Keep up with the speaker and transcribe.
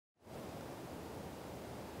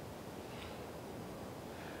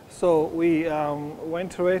So we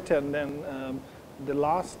went through it, and then the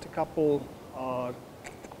last couple are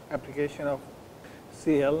application of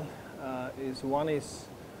CL is one is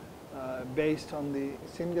based on the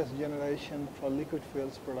syngas generation for liquid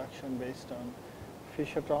fuels production based on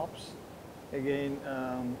Fischer-Tropsch. Again,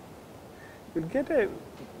 you'll get a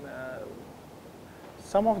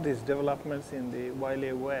some of these developments in the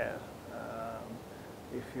Wiley-Ware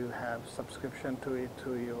if you have subscription to it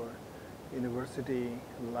through your university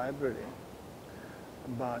library.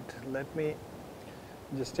 But let me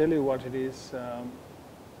just tell you what it is.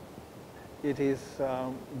 It is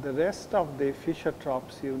the rest of the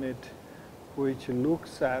Fischer-Tropsch unit which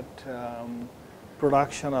looks at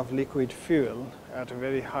production of liquid fuel at a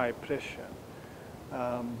very high pressure,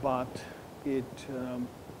 but it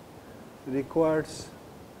requires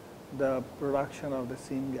the production of the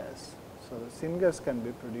syngas. So the syngas can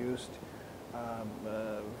be produced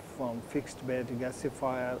from fixed bed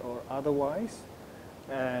gasifier or otherwise,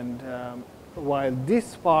 and while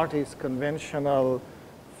this part is conventional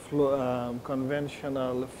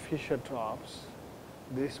Fischer-Tropsch,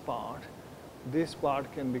 this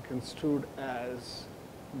part can be construed as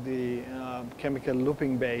the chemical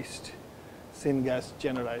looping based syngas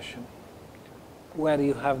generation, where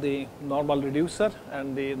you have the normal reducer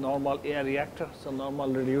and the normal air reactor. So normal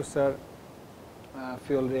reducer,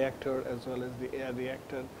 fuel reactor, as well as the air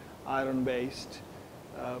reactor, iron based.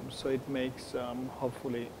 So it makes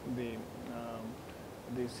hopefully the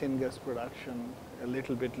syngas production a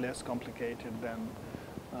little bit less complicated than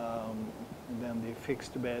the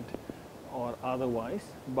fixed bed or otherwise,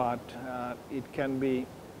 but it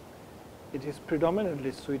is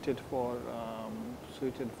predominantly suited for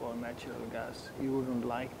natural gas. You wouldn't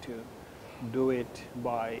like to do it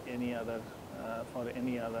by any other for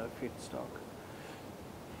any other feedstock.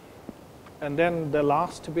 And then the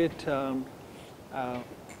last bit,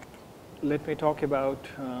 let me talk about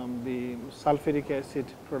the sulfuric acid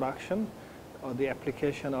production, or the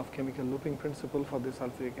application of chemical looping principle for the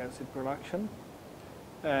sulfuric acid production.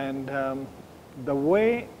 And the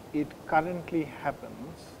way it currently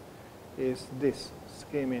happens is this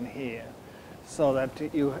scheme in here, so that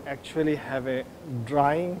you actually have a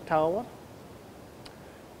drying tower.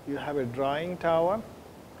 You have a drying tower,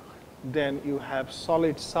 then you have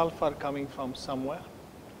solid sulfur coming from somewhere,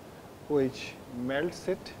 which melts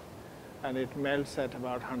it, and it melts at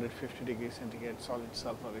about 150 degrees centigrade. Solid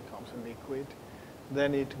sulfur becomes a liquid.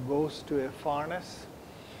 Then it goes to a furnace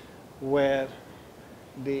where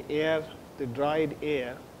the air, the dried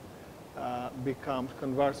air,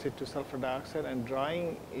 converts it to sulfur dioxide, and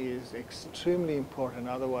drying is extremely important.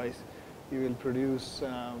 Otherwise, you will produce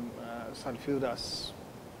sulfurous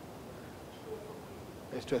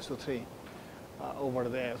H2SO3 over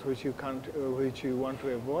there, which you want to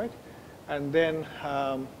avoid. And then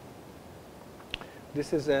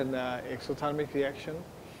this is an exothermic reaction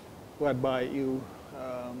whereby you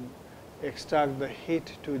extract the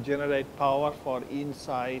heat to generate power for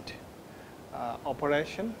inside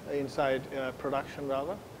operation, inside production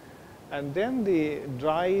rather. And then the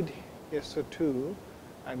dried SO2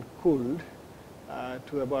 and cooled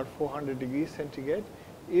to about 400 degrees centigrade.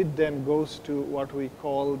 It then goes to what we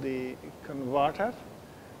call the converter,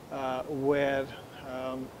 where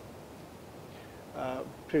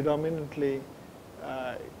predominantly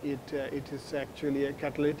it is actually a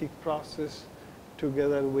catalytic process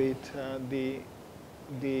together with the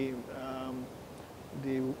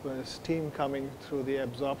steam coming through the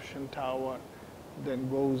absorption tower, then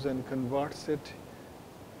goes and converts it,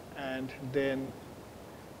 and then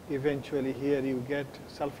eventually here you get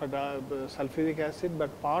sulfuric acid, but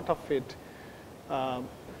part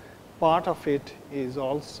of it is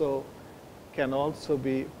also can also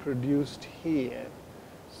be produced here,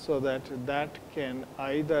 so that can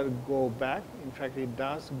either go back. In fact, it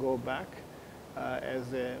does go back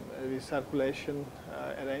as a recirculation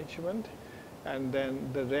arrangement, and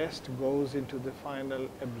then the rest goes into the final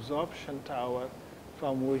absorption tower,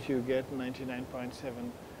 from which you get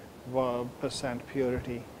 99.7%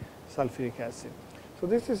 purity sulfuric acid. So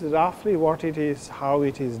this is roughly what it is, how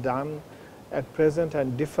it is done at present,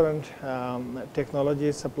 and different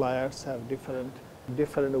technology suppliers have different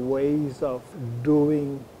ways of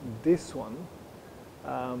doing this one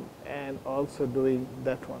and also doing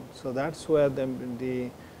that one. So that's where the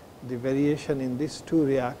variation in these two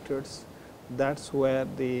reactors, that's where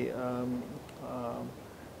the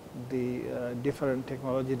different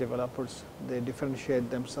technology developers, they differentiate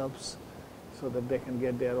themselves so that they can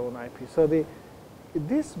get their own IP. So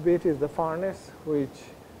this bit is the furnace which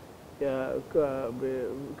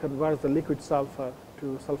converts the liquid sulfur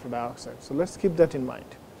to sulfur dioxide. So let's keep that in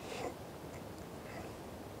mind.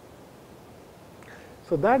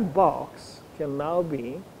 So that box can now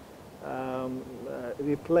be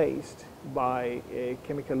replaced by a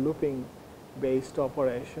chemical looping based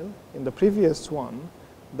operation. In the previous one,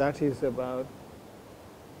 that is about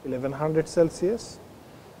 1100 Celsius.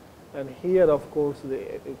 And here, of course,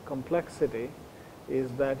 the complexity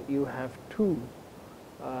is that you have two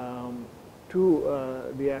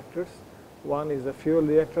reactors. One is a fuel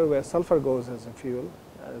reactor where sulfur goes as a fuel,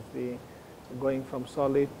 as the going from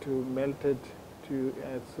solid to melted to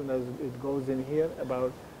as soon as it goes in here.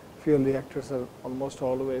 About fuel reactors are almost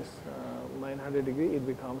always 900 degree, it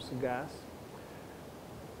becomes gas.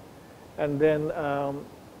 And then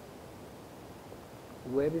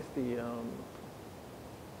where is the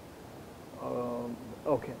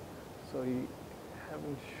okay, so you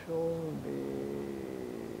haven't shown the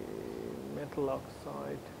metal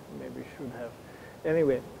oxide, maybe should have.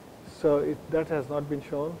 Anyway, so that has not been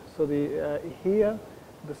shown. So the here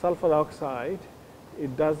the sulfur oxide,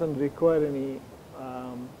 it doesn't require any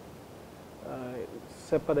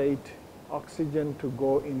separate oxygen to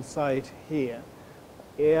go inside here.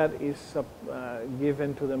 Air is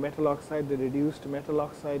given to the metal oxide, the reduced metal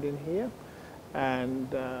oxide in here, and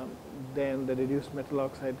then the reduced metal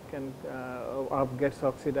oxide can gets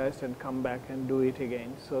oxidized and come back and do it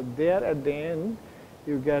again. So there at the end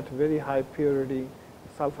you get very high purity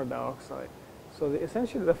sulfur dioxide. So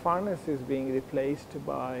essentially the furnace is being replaced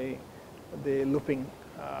by the looping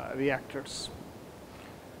reactors.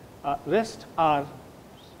 Rest are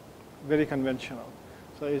very conventional.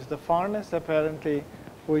 So it's the furnace apparently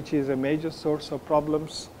which is a major source of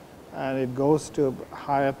problems, and it goes to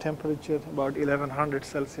higher temperature, about 1100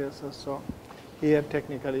 Celsius or so. Here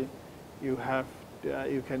technically you have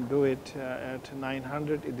you can do it at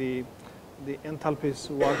 900. The enthalpies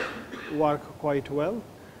work quite well,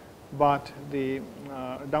 but the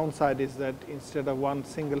downside is that instead of one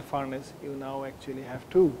single furnace, you now actually have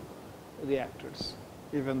two reactors,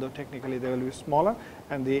 even though technically they will be smaller.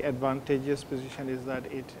 And the advantageous position is that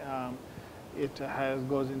it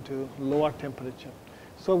goes into lower temperature.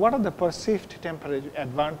 So what are the perceived temperature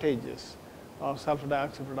advantages of sulfur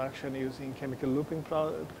dioxide production using chemical looping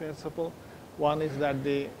principle? One is that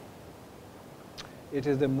it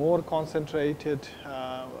is the more concentrated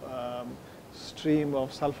stream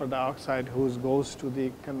of sulfur dioxide which goes to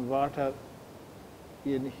the converter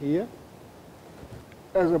in here,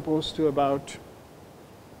 as opposed to about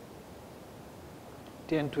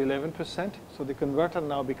 10 to 11%. So the converter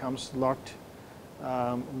now becomes a lot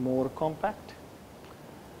more compact.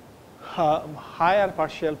 Higher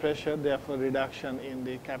partial pressure, therefore reduction in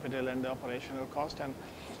the capital and the operational cost, and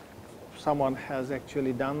someone has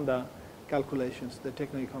actually done the calculations, the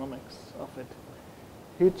techno-economics of it.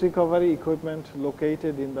 Heat recovery equipment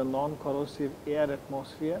located in the non-corrosive air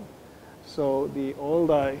atmosphere. So all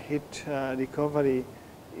the heat recovery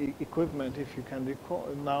equipment, if you can recall,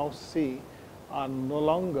 now see, are no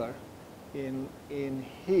longer in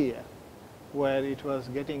here, where it was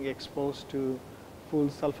getting exposed to full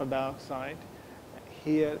sulfur dioxide.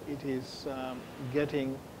 Here it is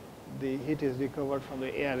getting the heat is recovered from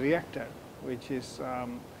the air reactor, which is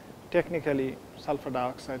technically sulfur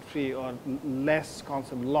dioxide free, or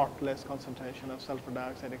lot less concentration of sulfur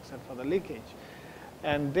dioxide except for the leakage.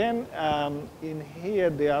 And then in here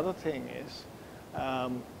the other thing is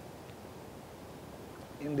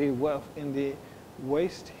in the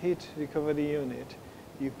waste heat recovery unit,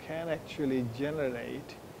 you can actually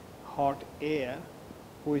generate hot air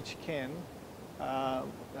which can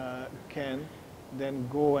then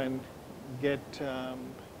go and get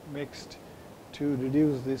mixed to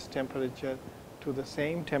reduce this temperature to the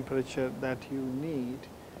same temperature that you need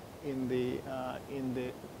in the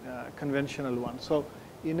conventional one. So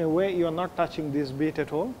in a way you are not touching this bit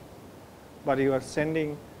at all, but you are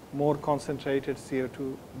sending more concentrated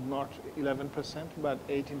CO2, not 11%, but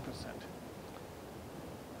 18%.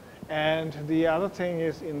 And the other thing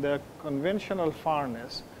is in the conventional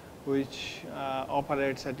furnace, which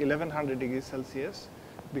operates at 1100 degrees Celsius,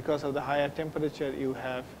 because of the higher temperature, you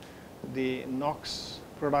have the NOx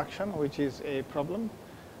production, which is a problem.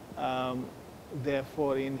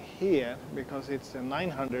 Therefore, in here, because it's a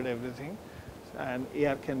 900 everything, and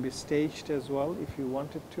air can be staged as well if you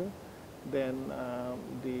wanted to, then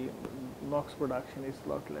the NOx production is a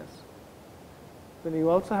lot less. Then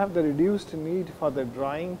you also have the reduced need for the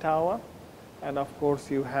drying tower, and of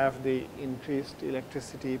course you have the increased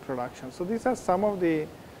electricity production. So these are some of the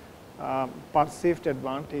perceived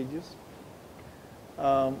advantages.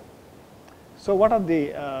 So what are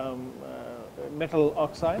the metal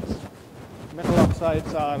oxides? Metal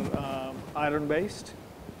oxides are iron based,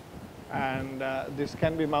 and this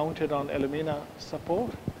can be mounted on alumina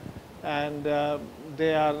support. And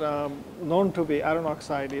they are known to be, iron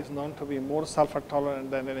oxide is known to be more sulfur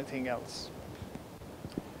tolerant than anything else.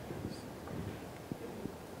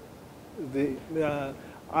 The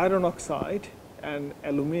iron oxide and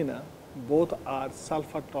alumina both are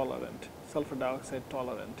sulfur tolerant, sulfur dioxide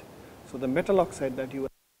tolerant. So the metal oxide that you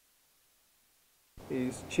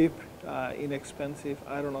is cheap, inexpensive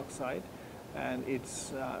iron oxide, and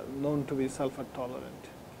it's known to be sulfur tolerant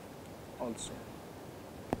also.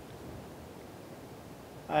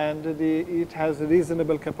 And it has a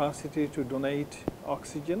reasonable capacity to donate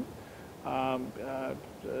oxygen.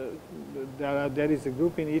 There is a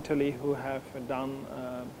group in Italy who have done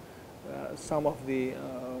some of the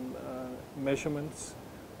measurements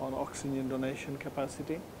on oxygen donation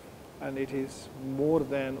capacity, and it is more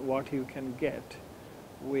than what you can get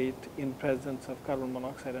with in presence of carbon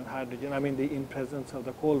monoxide and hydrogen. I mean, in presence of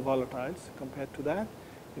the coal volatiles. Compared to that,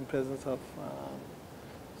 in presence of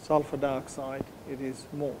sulfur dioxide, it is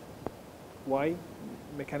more. Why?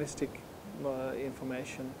 Mechanistic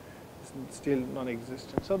information is still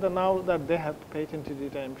non-existent. So now that they have patented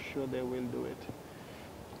it, I am sure they will do it.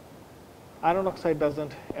 Iron oxide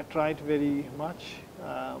doesn't attrite very much.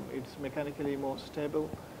 It's mechanically more stable,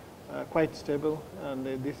 quite stable, and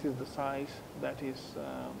this is the size that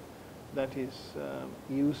is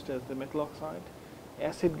used as the metal oxide.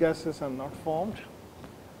 Acid gases are not formed.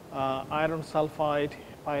 Iron sulfide,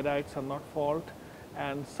 pyrites are not formed,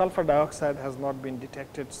 and sulfur dioxide has not been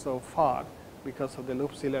detected so far because of the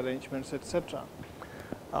loop seal arrangements, etc.,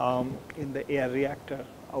 in the air reactor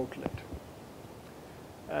outlet.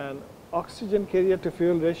 And oxygen carrier to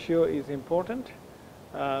fuel ratio is important,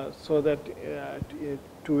 so that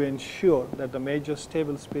to ensure that the major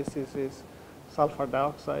stable species is sulfur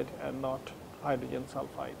dioxide and not hydrogen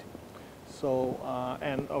sulfide. So,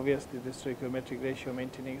 and obviously the stoichiometric ratio,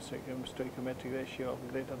 maintaining stoichiometric ratio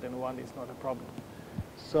of greater than 1 is not a problem.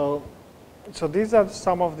 So these are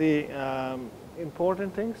some of the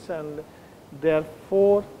important things, and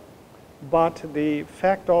therefore, but the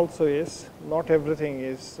fact also is not everything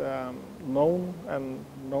is known and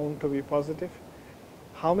known to be positive.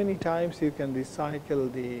 How many times you can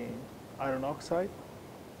recycle the iron oxide,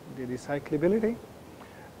 the recyclability,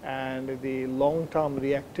 and the long-term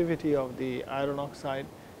reactivity of the iron oxide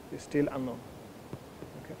is still unknown.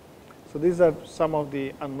 Okay. So these are some of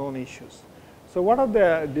the unknown issues. So what are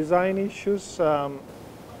the design issues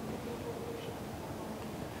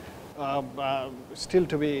still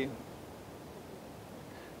to be?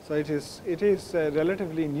 So it is a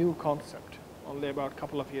relatively new concept, only about a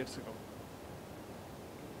couple of years ago.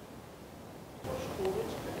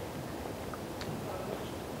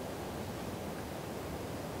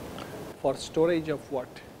 For storage of what?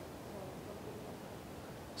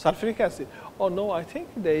 Sulfuric acid. Oh no, I think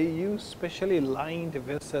they use specially lined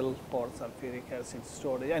vessel for sulfuric acid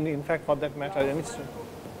storage, and in fact, for that matter, I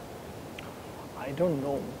don't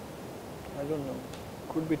know. I don't know.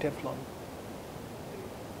 Could be Teflon.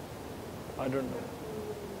 I don't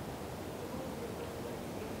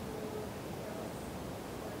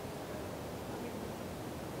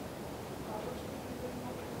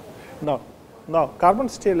know. No, carbon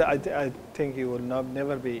steel, I think you will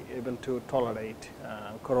never be able to tolerate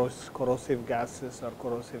corrosive gases or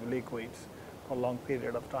corrosive liquids for a long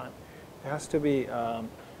period of time. It has to be a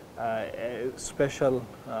special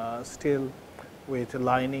steel with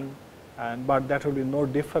lining, but that will be no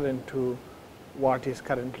different to what is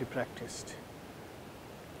currently practiced.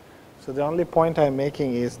 So the only point I am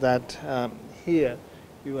making is that here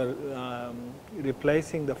you are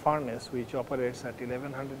replacing the furnace which operates at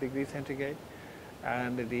 1100 degrees centigrade,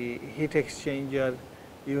 and the heat exchanger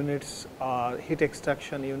units or heat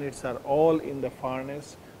extraction units are all in the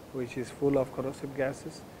furnace which is full of corrosive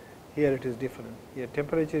gases. Here it is different. Here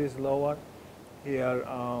temperature is lower. Here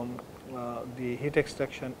the heat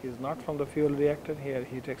extraction is not from the fuel reactor. Here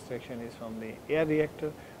heat extraction is from the air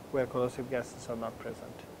reactor where corrosive gases are not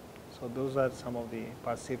present. So those are some of the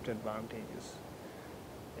perceived advantages,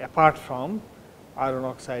 apart from iron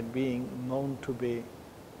oxide being known to be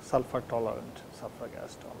sulfur tolerant, sulfur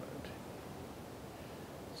gas tolerant.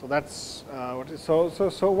 So that's what is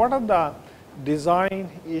so what are the design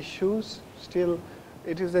issues? Still,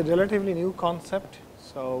 it is a relatively new concept,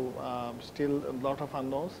 so still a lot of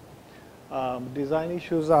unknowns. Design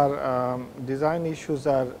issues are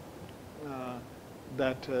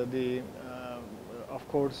that of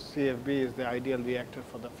course CFB is the ideal reactor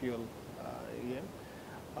for the fuel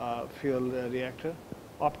reactor.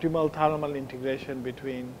 Optimal thermal integration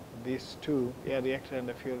between these two, air reactor and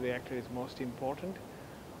the fuel reactor, is most important.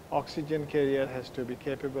 Oxygen carrier has to be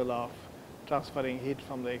capable of transferring heat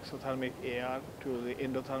from the exothermic AR to the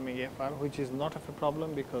endothermic FR, which is not of a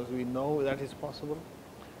problem because we know that is possible.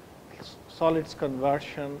 Solids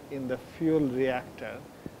conversion in the fuel reactor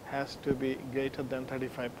has to be greater than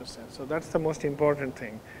 35%. So, that is the most important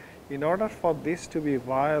thing. In order for this to be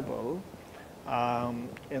viable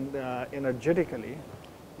energetically,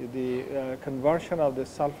 the conversion of the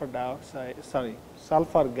sulfur gas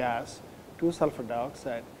to sulfur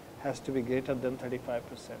dioxide has to be greater than 35%.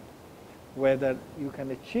 Whether you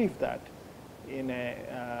can achieve that in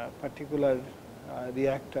a particular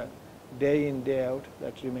reactor day in, day out,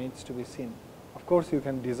 that remains to be seen. Of course, you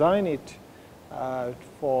can design it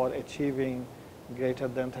for achieving greater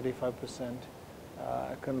than 35%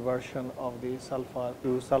 conversion of the sulfur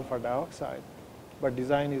to sulfur dioxide, but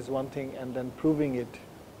design is one thing and then proving it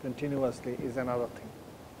continuously is another thing.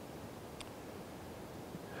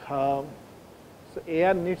 So,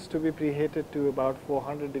 air needs to be preheated to about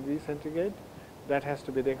 400 degrees centigrade. That has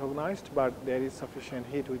to be recognized, but there is sufficient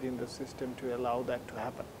heat within the system to allow that to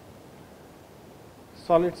happen.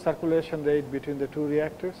 Solid circulation rate between the two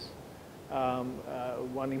reactors.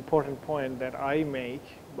 One important point that I make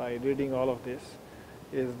by reading all of this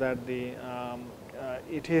is that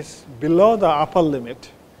it is below the upper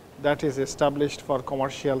limit that is established for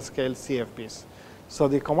commercial scale CFBs. So,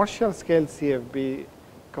 the commercial scale CFB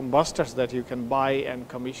combustors that you can buy and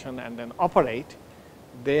commission and then operate,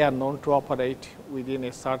 they are known to operate within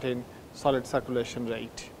a certain solid circulation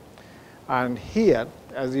rate. And here,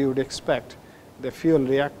 as you would expect, the fuel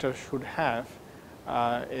reactor should have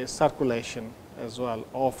a circulation as well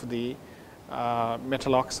of the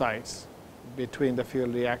metal oxides between the fuel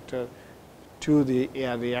reactor to the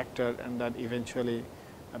air reactor and then eventually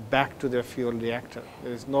back to the fuel reactor.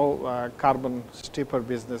 There is no carbon stripper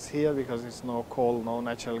business here because it is no coal, no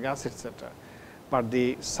natural gas, etc. But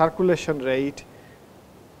the circulation rate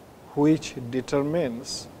which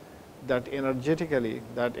determines that energetically,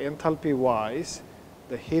 that enthalpy wise,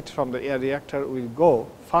 the heat from the air reactor will go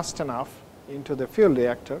fast enough into the fuel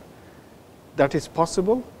reactor. That is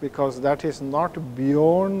possible because that is not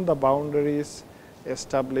beyond the boundaries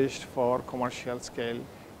established for commercial scale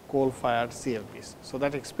coal-fired CFBs. So,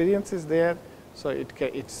 that experience is there. So, it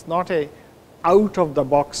is not a out of the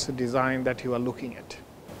box design that you are looking at.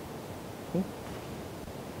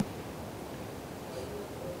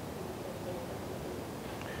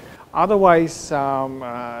 Otherwise,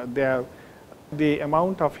 the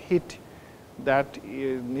amount of heat that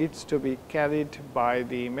needs to be carried by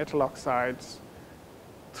the metal oxides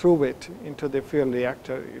through it into the fuel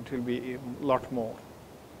reactor, it will be a lot more.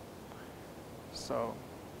 So,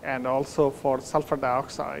 and also for sulfur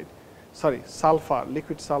dioxide, sulfur,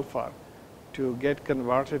 liquid sulfur to get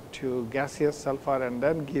converted to gaseous sulfur and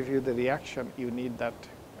then give you the reaction, you need that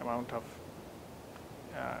amount of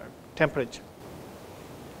temperature.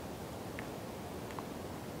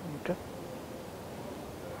 Okay.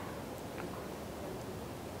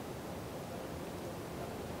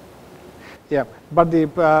 Yeah, but the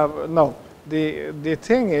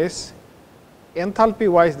thing is, enthalpy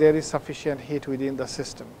wise there is sufficient heat within the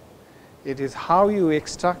system. It is how you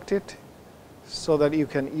extract it so that you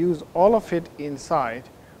can use all of it inside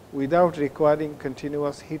without requiring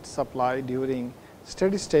continuous heat supply during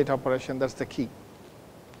steady state operation. That is the key.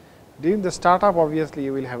 During the startup, obviously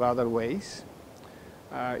you will have other ways.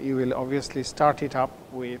 You will obviously start it up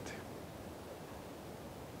with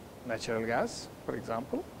natural gas, for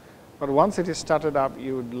example, but once it is started up,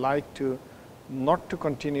 you would like to not to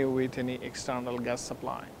continue with any external gas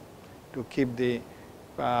supply to keep the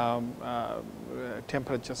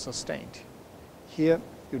temperature sustained. Here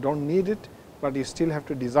you do not need it, but you still have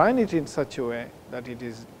to design it in such a way that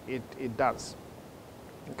it does.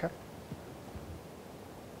 Okay.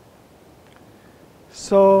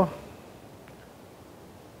 So,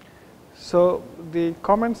 the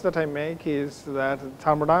comments that I make is that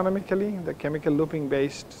thermodynamically the chemical looping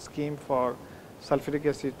based scheme for sulfuric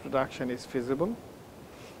acid production is feasible,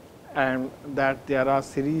 and that there are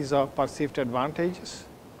series of perceived advantages,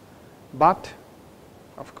 but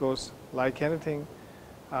of course, like anything,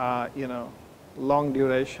 long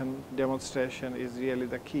duration demonstration is really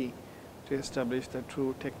the key to establish the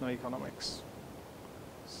true techno-economics.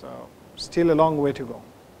 So, still a long way to go,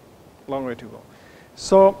 long way to go.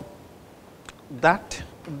 So, that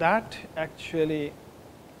actually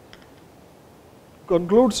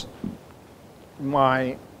concludes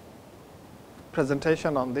my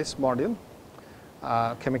presentation on this module,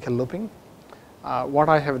 chemical looping. What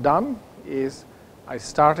I have done is I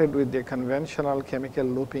started with the conventional chemical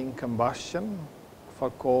looping combustion for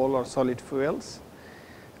coal or solid fuels.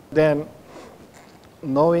 Then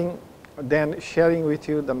knowing then sharing with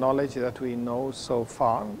you the knowledge that we know so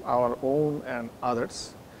far, our own and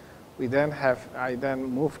others. I then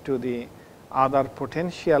move to the other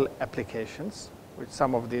potential applications, which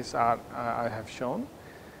some of these are I have shown,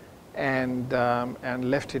 and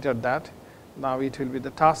left it at that. Now it will be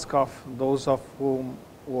the task of those of whom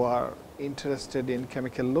who are interested in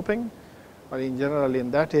chemical looping or in general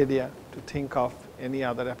in that area to think of any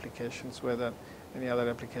other applications, whether any other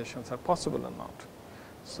applications are possible or not.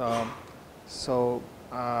 So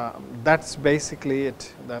that's basically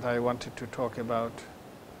it that I wanted to talk about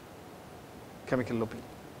chemical looping.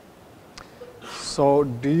 So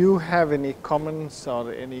do you have any comments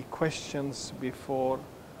or any questions before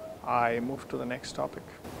I move to the next topic?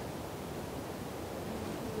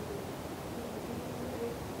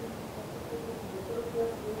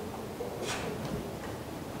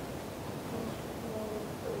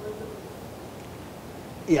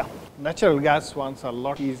 Yeah, natural gas ones are a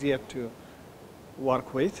lot easier to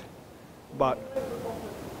work with, but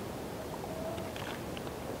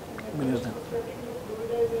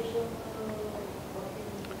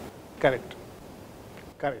correct.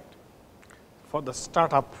 For the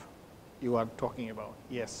startup you are talking about,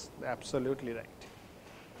 yes, absolutely right.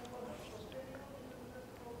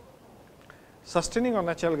 Sustaining on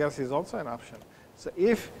natural gas is also an option. So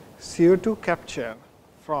if CO2 capture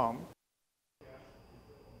from,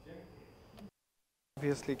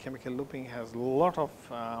 obviously chemical looping has a lot of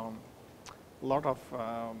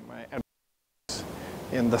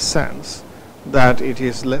in the sense that it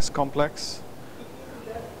is less complex.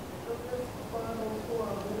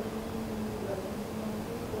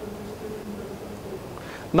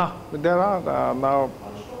 No, there are now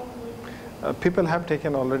people have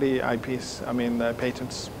taken already IPs, I mean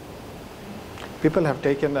patents. People have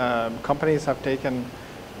taken, companies have taken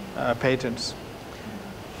patents.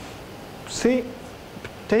 See,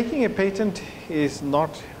 taking a patent is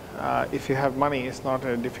not, if you have money, it's not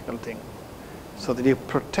a difficult thing. So that you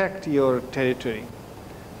protect your territory.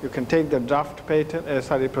 You can take the draft patent,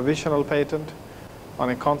 provisional patent on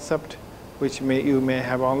a concept which you may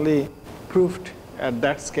have only proved at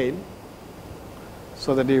that scale,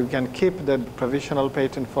 so that you can keep the provisional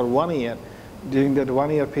patent for 1 year. During that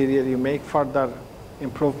 1 year period, you make further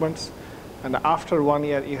improvements, and after 1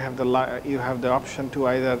 year, you have the option to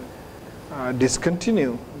either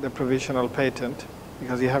discontinue the provisional patent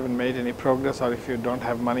because you haven't made any progress, or if you don't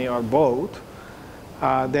have money, or both,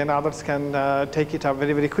 then others can take it up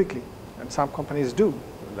very, very quickly, and some companies do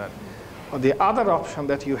that. Or the other option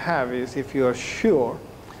that you have is, if you are sure,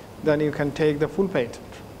 then you can take the full patent,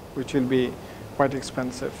 which will be quite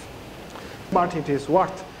expensive. But it is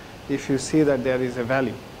worth if you see that there is a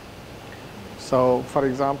value. So, for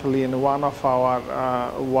example, in one of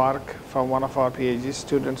our work, from one of our PhD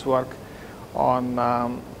students' work on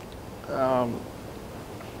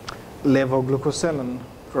levoglucosenone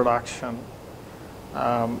production,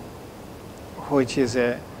 which is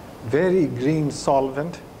a very green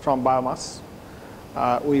solvent from biomass,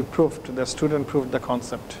 the student proved the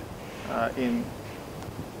concept in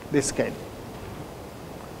this scale,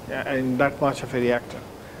 in that much of a reactor.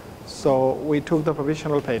 So we took the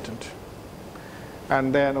provisional patent,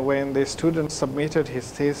 and then when the student submitted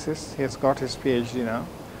his thesis, he has got his PhD now.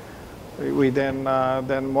 We then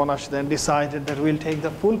Monash then decided that we'll take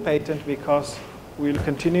the full patent because we'll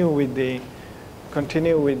continue with the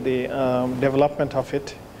development of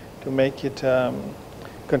it to make it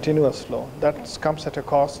continuous flow. That comes at a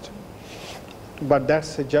cost, but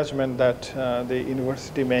that's a judgment that the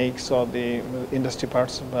university makes, or the industry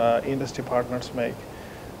partners make.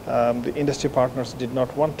 The industry partners did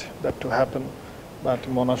not want that to happen, but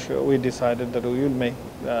Monash, we decided that we will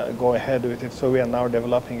go ahead with it. So we are now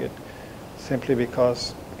developing it, simply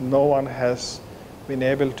because no one has been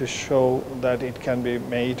able to show that it can be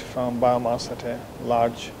made from biomass at a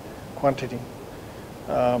large quantity.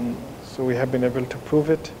 So we have been able to prove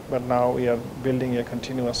it, but now we are building a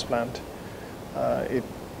continuous plant. It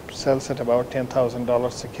sells at about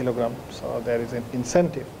 $10,000 a kilogram, so there is an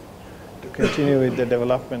incentive to continue with the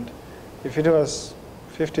development. If it was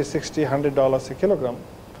 $50, $60, $100 a kilogram,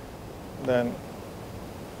 then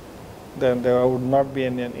there would not be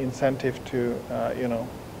any incentive to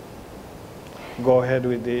go ahead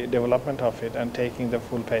with the development of it and taking the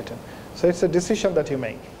full patent. So it's a decision that you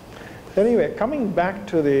make. Anyway, coming back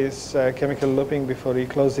to this chemical looping before we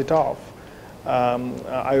close it off,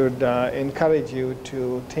 I would encourage you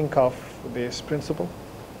to think of this principle,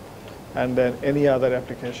 and then any other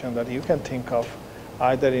application that you can think of,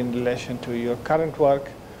 either in relation to your current work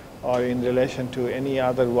or in relation to any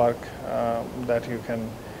other work that you can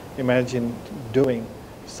imagine doing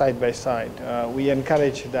side by side. We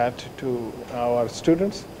encourage that to our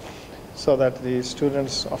students, so that the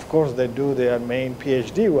students, of course, they do their main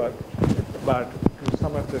PhD work, but to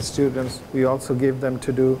some of the students, we also give them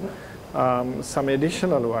to do some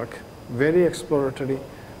additional work, very exploratory,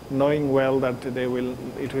 knowing well that it will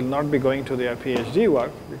not be going to their PhD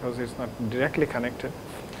work because it's not directly connected,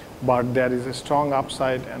 but there is a strong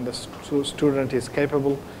upside, and the student is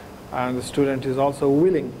capable, and the student is also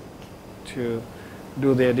willing to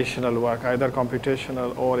do the additional work, either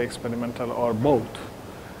computational or experimental or both,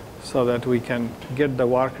 so that we can get the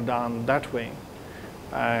work done that way.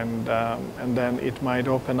 And then it might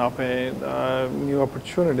open up a new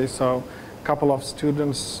opportunity. So a couple of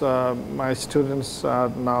students, my students are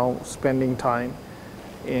now spending time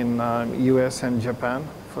in US and Japan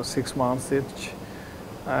for 6 months each,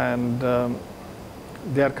 and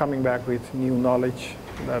they are coming back with new knowledge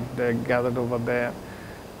that they gathered over there,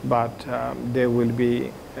 but they will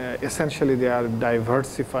be, essentially they are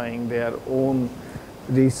diversifying their own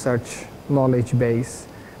research knowledge base.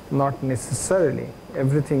 Not necessarily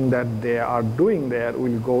everything that they are doing there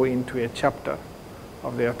will go into a chapter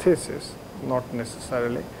of their thesis, not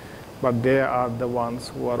necessarily, but they are the ones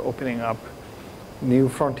who are opening up new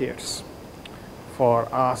frontiers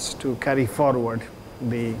for us to carry forward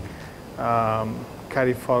the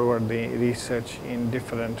research in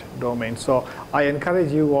different domains. So I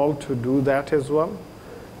encourage you all to do that as well.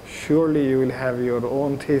 Surely you will have your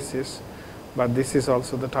own thesis, but this is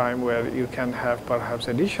also the time where you can have perhaps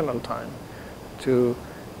additional time to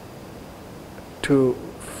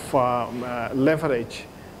leverage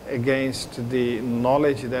against the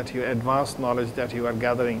knowledge that you, advanced knowledge that you are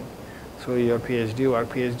gathering through your PhD work.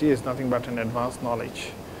 PhD is nothing but an advanced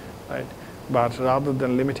knowledge, right? But rather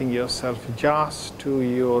than limiting yourself just to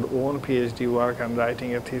your own PhD work and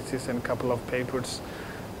writing a thesis and a couple of papers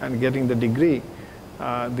and getting the degree,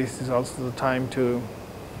 this is also the time to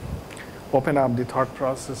open up the thought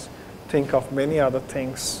process, think of many other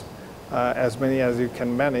things, as many as you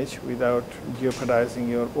can manage without jeopardizing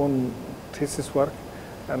your own thesis work,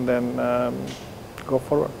 and then go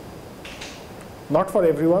forward. Not for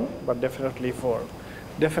everyone, but definitely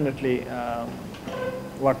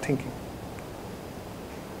worth thinking.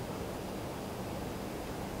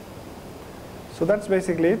 So that's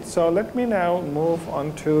basically it. So let me now move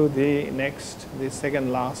on to the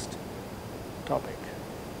second last topic.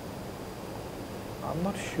 I'm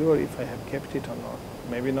not sure if I have kept it or not.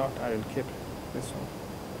 Maybe not. I will keep this one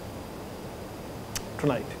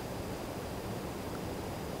tonight.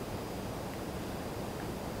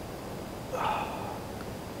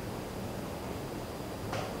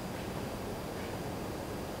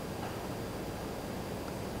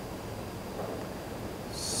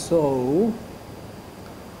 So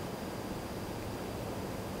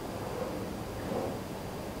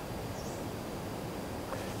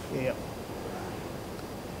yeah.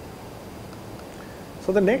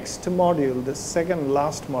 So the next module, the second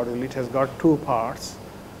last module, it has got two parts.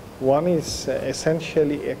 One is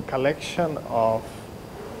essentially a collection of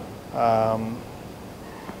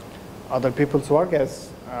other people's work, as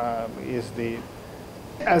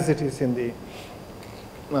it is in the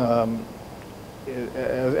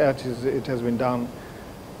as it has been done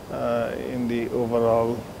in the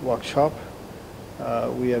overall workshop.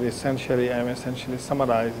 I'm essentially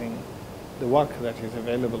summarizing the work that is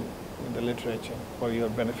available in the literature for your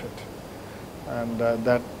benefit, and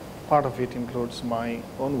that part of it includes my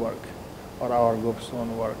own work or our group's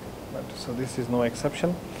own work. So this is no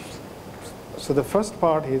exception. So the first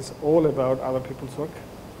part is all about other people's work.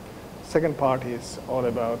 Second part is all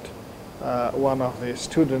about one of the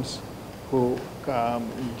students who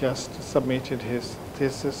just submitted his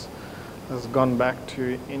thesis, has gone back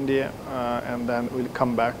to India, and then will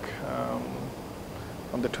come back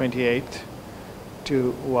on the 28th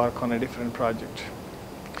to work on a different project.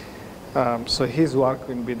 So his work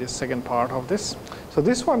will be the second part of this. So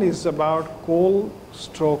this one is about coal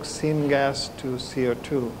stroke syngas to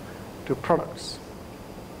CO2 to products.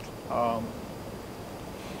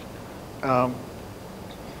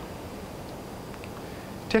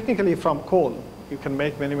 Technically, from coal, you can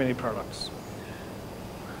make many, many products.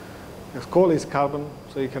 Because coal is carbon,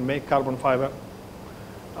 so you can make carbon fiber.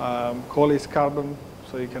 Coal is carbon,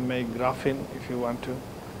 so you can make graphene if you want to.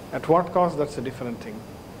 At what cost, that's a different thing.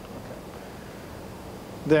 Okay.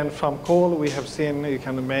 Then from coal, we have seen you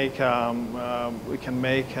can make syngas.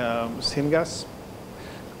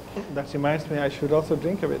 That reminds me, I should also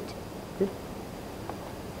drink a bit. Good.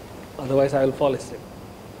 Otherwise, I will fall asleep.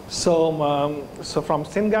 So from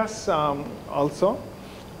syngas also,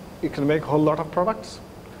 you can make a whole lot of products.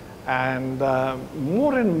 And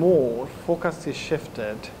more and more focus is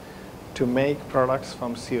shifted to make products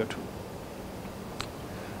from CO2.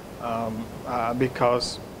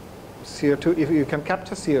 Because CO2, if you can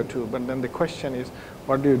capture CO2, but then the question is,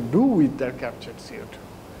 what do you do with that captured CO2?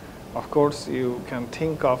 Of course, you can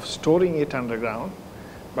think of storing it underground,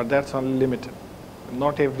 but that's only limited.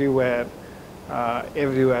 Not everywhere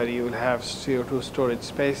you will have CO2 storage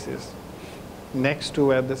spaces next to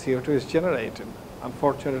where the CO2 is generated.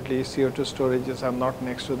 Unfortunately, CO2 storages are not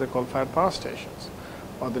next to the coal-fired power stations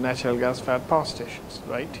or the natural gas-fired power stations,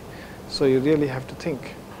 right? So you really have to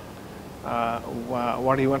think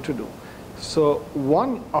what do you want to do. So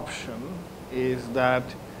one option is that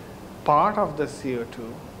part of the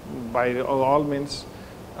CO2, by all means,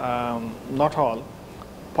 not all,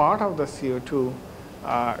 part of the CO2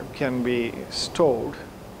 can be stored,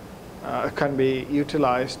 can be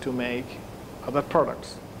utilized to make other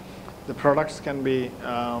products. The products can be,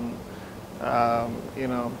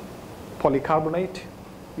 polycarbonate.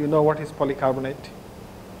 You know what is polycarbonate?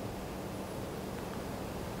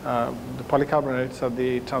 The polycarbonates are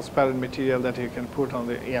the transparent material that you can put on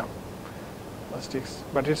the plastics,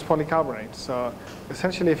 but it's polycarbonate. So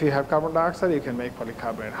essentially, if you have carbon dioxide, you can make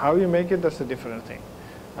polycarbonate. How you make it, that's a different thing,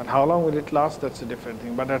 and how long will it last, that's a different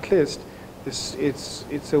thing. But at least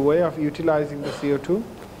it's a way of utilizing the CO2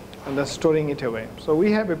 and then storing it away. So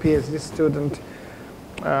we have a PhD student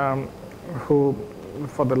who,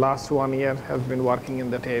 for the last 1 year, has been working in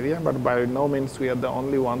that area, but by no means we are the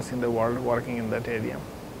only ones in the world working in that area.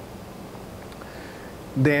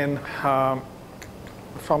 Then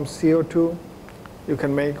from CO2, you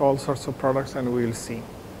can make all sorts of products, and we will see.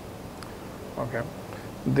 Okay.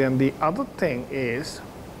 Then the other thing is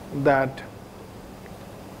that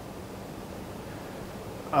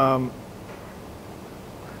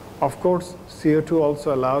of course, CO2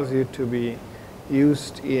 also allows you to be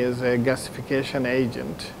used as a gasification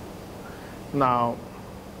agent. Now,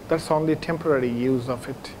 that's only temporary use of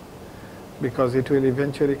it, because it will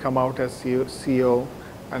eventually come out as CO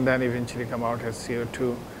and then eventually come out as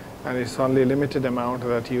CO2, and it's only a limited amount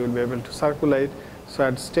that you will be able to circulate. So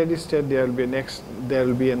at steady state, there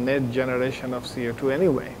will be a net generation of CO2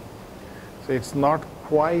 anyway. So it's not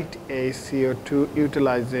quite a CO2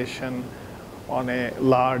 utilization on a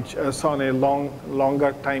large, on a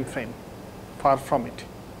longer time frame. Far from it,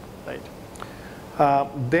 right?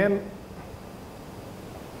 Then,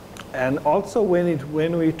 and also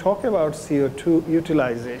when we talk about CO2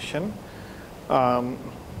 utilization, CO2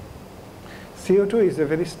 is a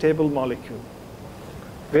very stable molecule,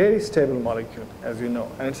 as you know,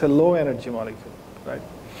 and it's a low energy molecule, right?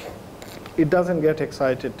 It doesn't get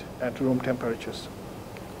excited at room temperatures.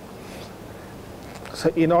 So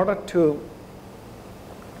in order to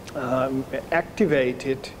activate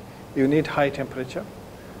it, you need high temperature,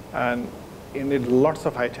 and you need lots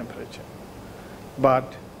of high temperature.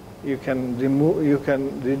 But you can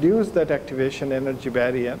reduce that activation energy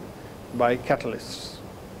barrier by catalysts.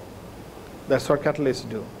 That's what catalysts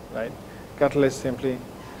do, right? Catalysts simply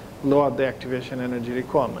lower the activation energy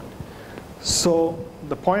requirement. So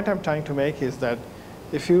the point I'm trying to make is that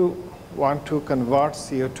if you want to convert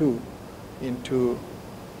CO2 into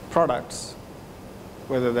products,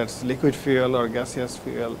 whether that's liquid fuel or gaseous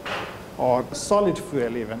fuel or solid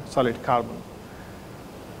fuel, even solid carbon,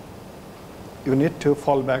 you need to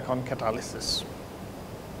fall back on catalysis.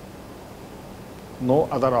 No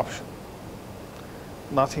other option.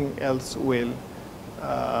 Nothing else will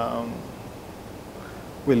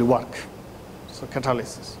work. So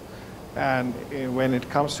catalysis. And when it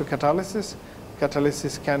comes to catalysis,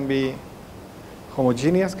 catalysis can be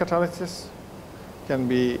homogeneous catalysis, can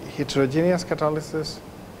be heterogeneous catalysis,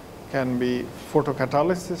 can be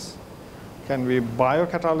photocatalysis, can be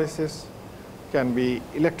biocatalysis, can be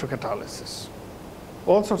electrocatalysis.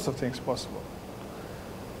 All sorts of things possible.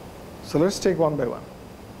 So let's take one by one.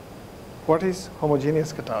 What is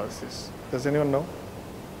homogeneous catalysis? Does anyone know?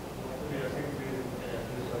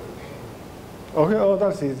 Okay, oh,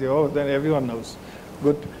 that's easy. Oh, then everyone knows.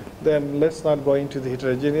 Good. Then let's not go into the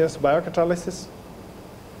heterogeneous. Biocatalysis?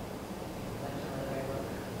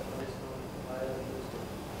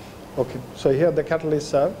 Okay, so here the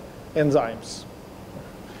catalysts are enzymes.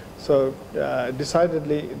 So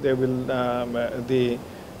decidedly they will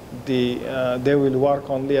they will work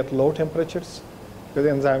only at low temperatures, because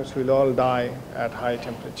enzymes will all die at high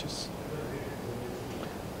temperatures.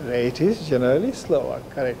 Rate is generally slower.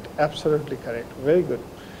 Correct. Absolutely correct. Very good.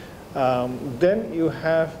 Then you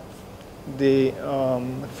have the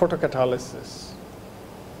photocatalysis.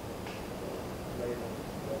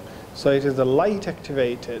 So it is the light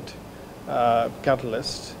activated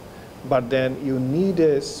catalyst but then you need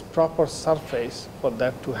a proper surface for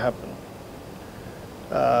that to happen.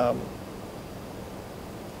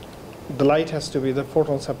 The light has to be, the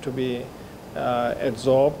photons have to be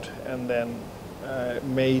absorbed and then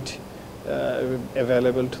made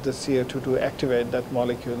available to the CO2 to activate that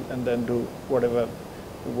molecule and then do whatever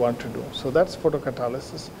you want to do. So that's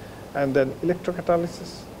photocatalysis. And then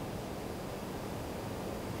electrocatalysis.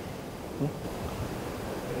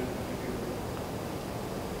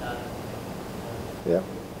 Yeah,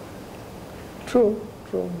 true,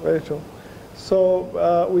 very true.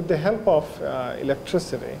 So with the help of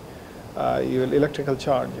electricity, electrical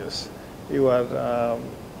charges, you are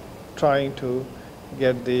trying to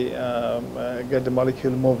get the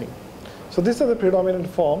molecule moving. So these are the predominant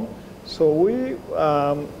form. So we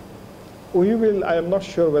will, I am not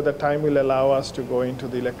sure whether time will allow us to go into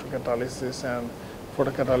the electrocatalysis and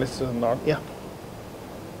photocatalysis or not. Yeah.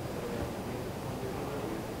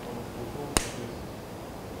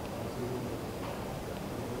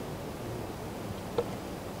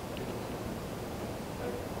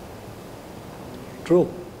 True.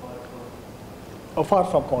 Far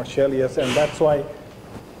from commercial, yes, and that's why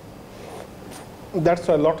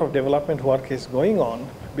a lot of development work is going on,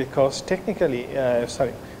 because technically,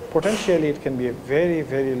 potentially it can be a very,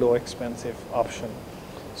 very low expensive option.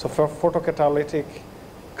 So for photocatalytic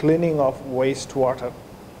cleaning of wastewater,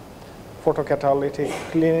 photocatalytic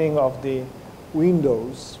cleaning of the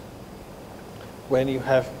windows, when you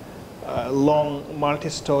have long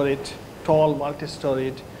multi-storied, tall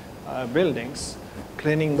multi-storied buildings,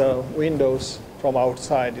 cleaning the windows from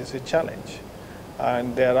outside is a challenge.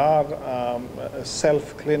 And there are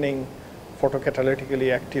self-cleaning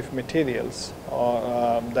photocatalytically active materials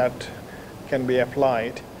that can be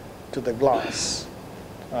applied to the glass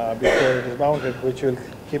before it is mounted, which will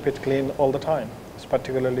keep it clean all the time,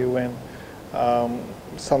 particularly when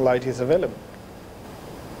sunlight is available.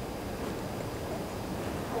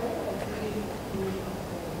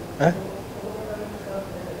 Huh?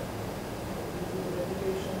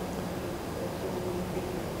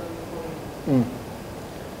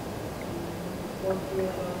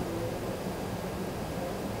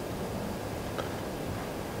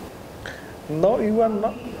 No, you are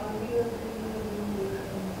not.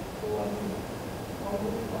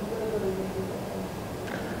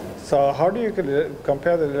 So how do you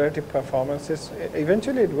compare the relative performances?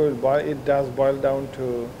 Eventually it does boil down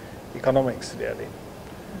to economics, really.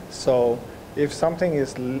 So if something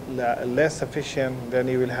is less efficient, then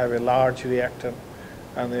you will have a large reactor.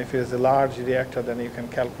 And if it is a large reactor, then you can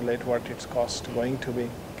calculate what its cost going to be,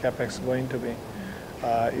 capex going to be.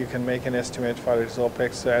 You can make an estimate for its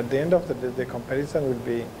OPEX. So at the end of the day, the comparison would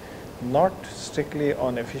be not strictly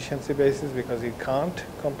on efficiency basis, because you can't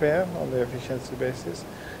compare on the efficiency basis.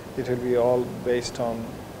 It will be all based on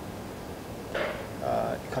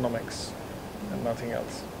economics and nothing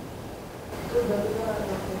else.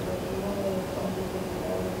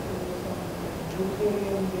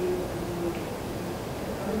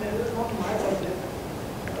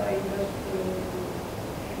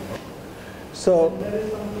 So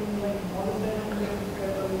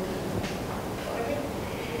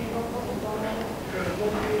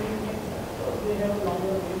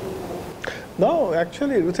no,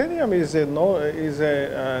 actually, ruthenium is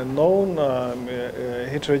a known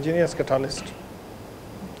heterogeneous catalyst.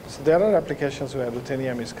 So there are applications where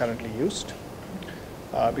ruthenium is currently used,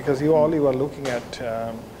 because you are looking at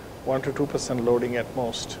 1 to 2% loading at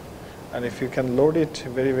most, and if you can load it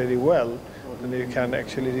very, very well, then you can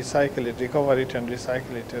actually recycle it, recover it, and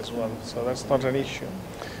recycle it as well. So that's not an issue.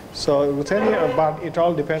 So ruthenium, but it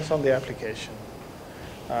all depends on the application.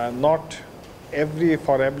 Not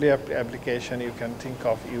for every application you can think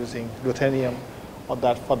of using ruthenium, or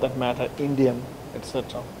that for that matter indium,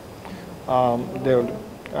 etc.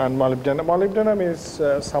 And molybdenum. Molybdenum is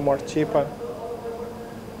somewhat cheaper,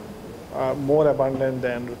 more abundant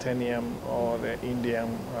than ruthenium or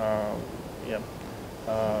indium.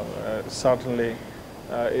 Certainly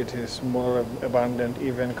it is more abundant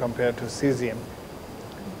even compared to cesium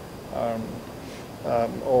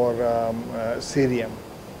or cerium,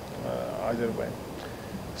 either way.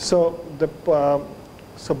 So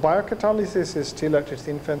so biocatalysis is still at its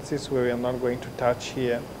infancy, so we are not going to touch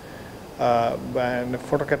here. And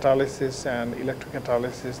photocatalysis and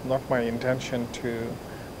electrocatalysis, not my intention to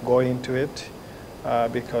go into it,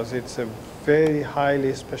 because it's a very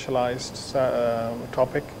highly specialized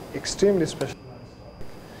topic, extremely specialized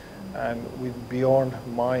topic, and beyond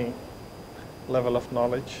my level of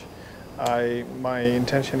knowledge. My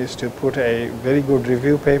intention is to put a very good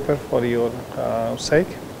review paper for your sake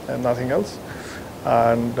and nothing else.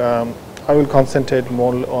 And I will concentrate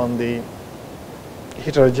more on the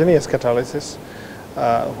heterogeneous catalysis,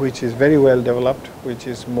 which is very well developed, which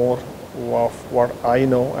is more of what I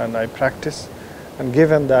know and I practice. And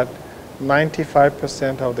given that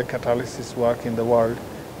 95% of the catalysis work in the world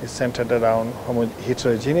is centered around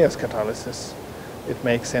heterogeneous catalysis, it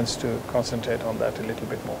makes sense to concentrate on that a little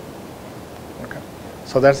bit more. Okay.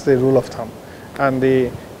 So that's the rule of thumb. And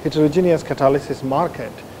the heterogeneous catalysis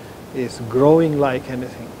market is growing like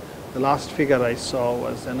anything. The last figure I saw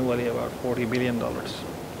was annually about $40 billion,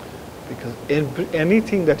 because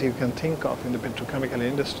anything that you can think of in the petrochemical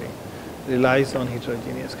industry relies on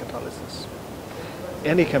heterogeneous catalysis.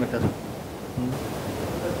 Any chemical.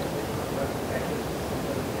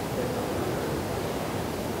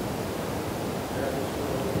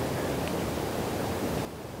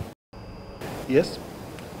 Yes,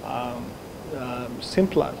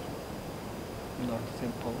 simpler, not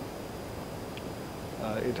simple.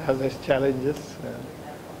 It has its challenges.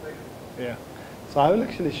 Yeah. So I will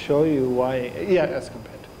actually show you why. Yeah, as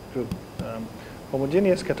compared to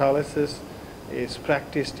homogeneous catalysis is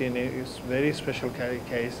practiced in very special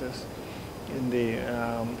cases. In the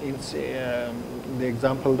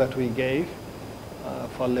example that we gave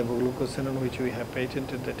for levoglucosenone, which we have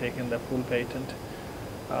patented, they taken the full patent.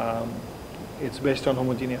 It's based on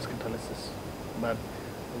homogeneous catalysis, but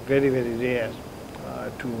very, very rare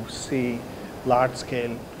to see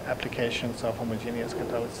large-scale applications of homogeneous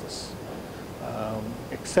catalysis,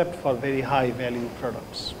 except for very high-value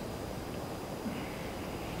products.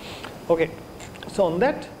 Okay, so on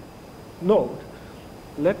that note,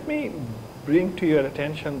 let me bring to your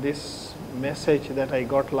attention this message that I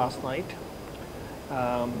got last night.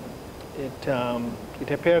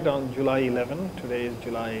 It appeared on July 11. Today is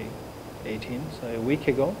July 18, so a week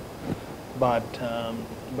ago. But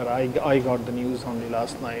I got the news only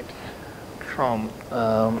last night from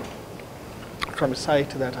a site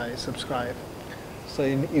that I subscribe. So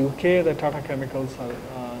in UK, the Tata Chemicals are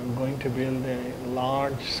going to build a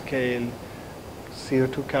large-scale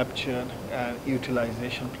CO2 capture and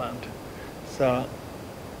utilization plant. So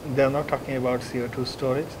they're not talking about CO2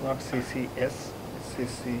 storage, not CCS,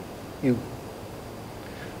 CCU.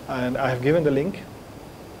 And I have given the link,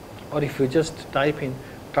 or if you just type in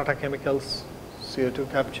Tata Chemicals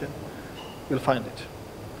CO2 capture, you'll find it.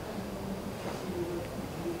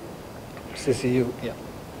 CCU, yeah.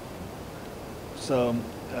 So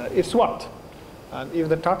it's what? And if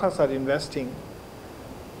the Tatas are investing,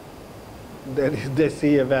 they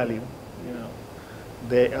see a value. You know,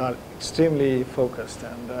 they are extremely focused,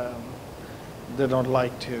 and they don't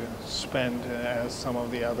like to spend as some of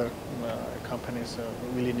the other companies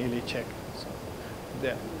willy-nilly check. So,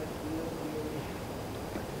 yeah.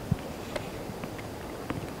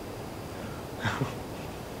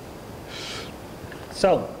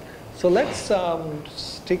 So let's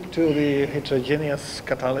stick to the heterogeneous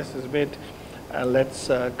catalysis bit, and let's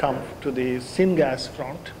come to the syngas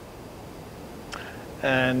front.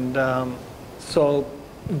 And so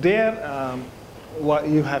there, what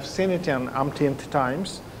you have seen it an umpteenth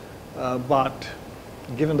times, but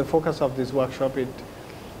given the focus of this workshop, it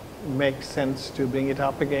makes sense to bring it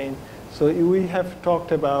up again. So we have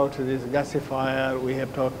talked about this gasifier, we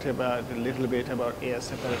have talked about a little bit about air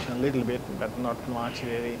separation, a little bit, but not much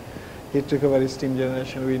really. Heat recovery, steam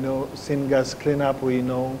generation, we know. Syngas cleanup, we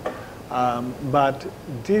know. But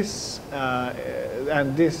this,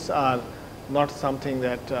 and these are not something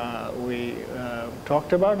that we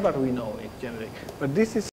talked about, but we know it generally. But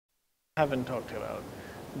this is I haven't talked about,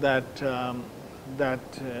 that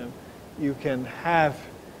you can have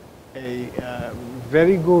a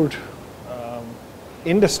very good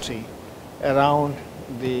industry around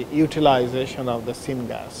the utilization of the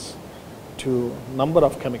syngas to number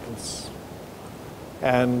of chemicals.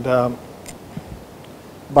 And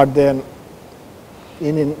but then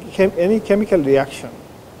in any chemical reaction,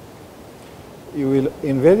 you will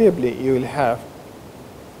invariably have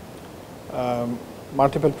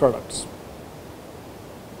multiple products.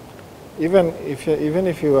 Even if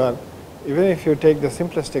you take the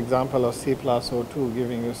simplest example of C plus O2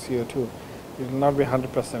 giving you CO2, it will not be 100%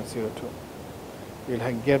 CO2. You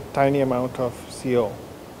will get tiny amount of CO.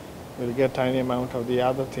 You will get tiny amount of the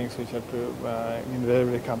other things which are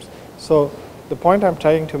invariably comes. So the point I'm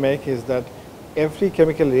trying to make is that every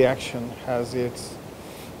chemical reaction has its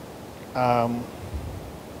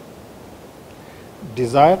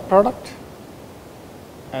desired product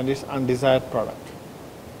and its undesired product.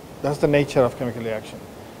 That's the nature of chemical reaction.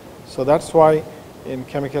 So that's why in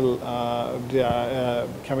chemical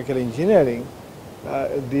engineering,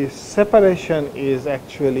 the separation is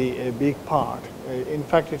actually a big part. In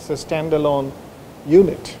fact, it's a standalone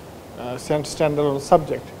unit standalone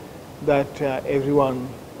subject that everyone,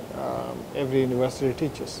 every university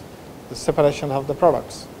teaches, the separation of the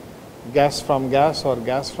products, gas from gas or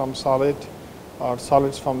gas from solid, or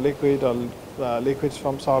solids from liquid, or liquids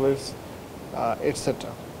from solids,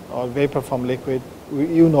 etc., or vapor from liquid.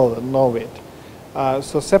 You know it.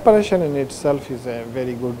 So separation in itself is a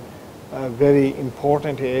very good, very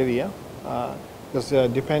important area, because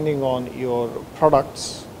depending on your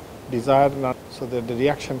products desired, so that the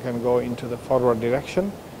reaction can go into the forward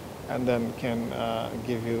direction and then can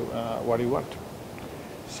give you what you want.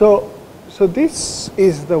 So this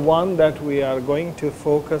is the one that we are going to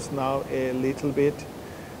focus now a little bit.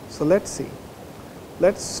 So let's see.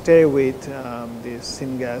 Let's stay with the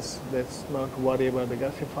syngas. Let's not worry about the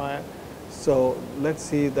gasifier. So let's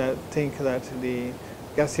see that, think that the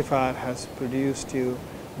gasifier has produced you,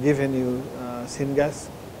 given you syngas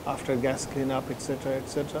after gas cleanup, etc.,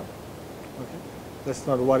 etc. Okay. Let's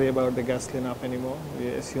not worry about the gas cleanup anymore. We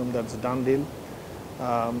assume that's done deal.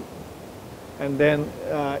 And then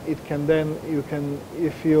it can then, you can,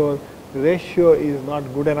 if your ratio is not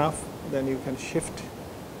good enough, then you can shift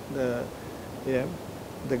the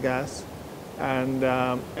gas, and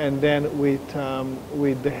then with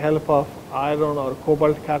the help of iron or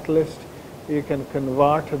cobalt catalyst, you can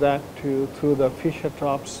convert that through the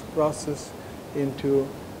Fischer-Tropsch process into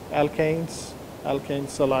alkanes,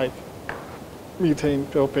 so like methane,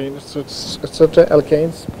 propane, etc.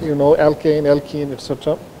 Alkanes, you know, alkane, alkene,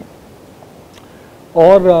 etc.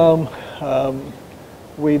 Or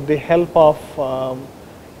with the help of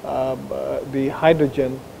the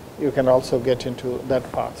hydrogen, you can also get into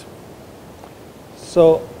that path.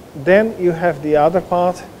 So then you have the other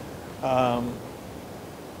path. I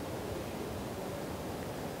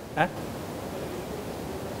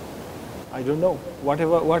don't know.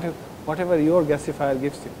 Whatever your gasifier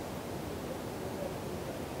gives you.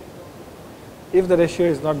 If the ratio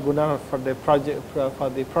is not good enough for the project, for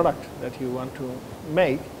the product that you want to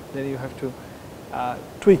make, then you have to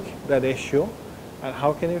tweak the ratio. And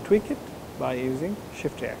how can you tweak it? By using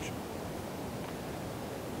shift reaction.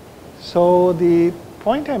 So the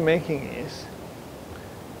point I'm making is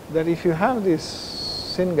that if you have these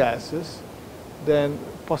syngases, then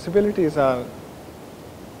possibilities are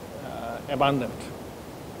abundant.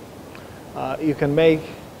 You can make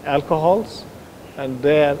alcohols, and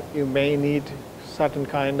there you may need certain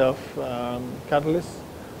kind of catalyst,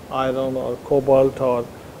 iron or cobalt or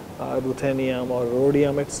ruthenium or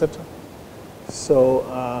rhodium, etc. So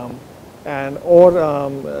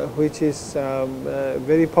which is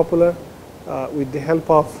very popular, with the help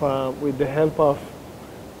of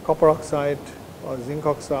copper oxide or zinc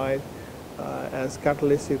oxide as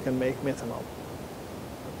catalyst, you can make methanol.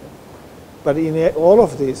 Okay. But in all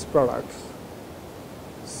of these products,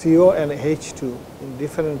 CO and H2 in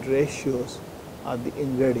different ratios are the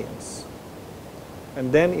ingredients,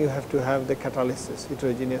 and then you have to have the catalysis,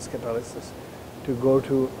 heterogeneous catalysis, to go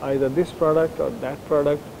to either this product or that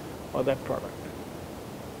product or that product.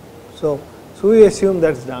 So we assume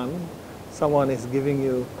that's done. Someone is giving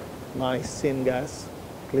you nice syngas,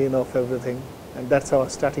 clean off everything, and that's our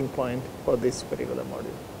starting point for this particular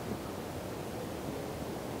module.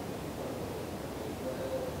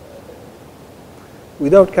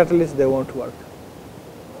 Without catalyst, they won't work.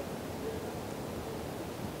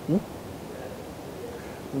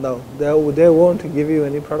 No, they won't give you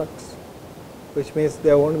any products, which means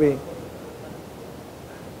there won't be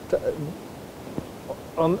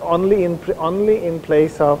only in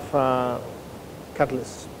place of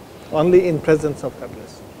catalyst, only in presence of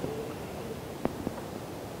catalyst.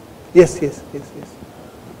 Yes.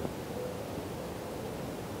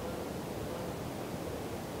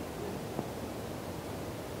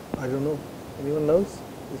 I don't know. Anyone knows?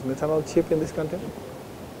 Is methanol cheap in this country?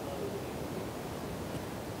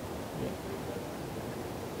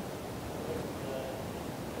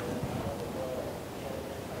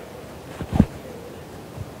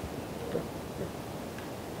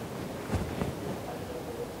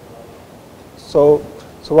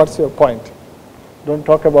 So what's your point? Don't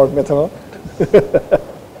talk about methanol.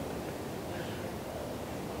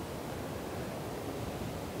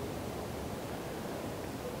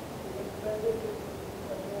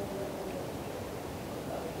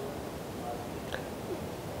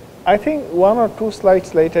 I think 1 or 2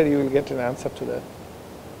 slides later you will get an answer to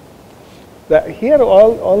that. Here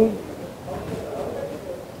all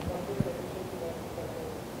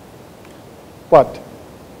what?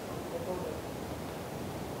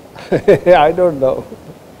 I don't know.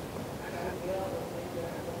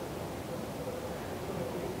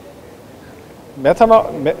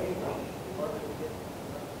 Methanol.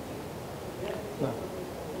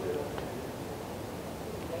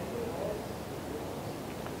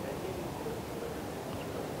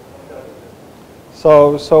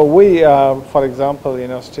 So we, for example,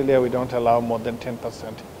 in Australia, we don't allow more than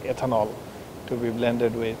 10% ethanol to be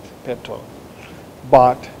blended with petrol.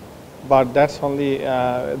 But that's only,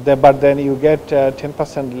 but then you get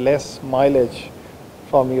 10% less mileage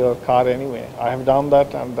from your car anyway. I have done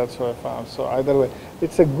that, and that's what I found. So either way,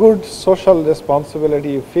 it's a good social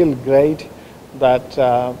responsibility. You feel great that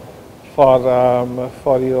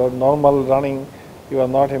for your normal running, you are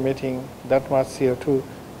not emitting that much CO2.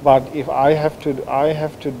 But if I have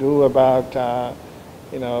to do about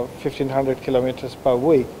 1,500 kilometers per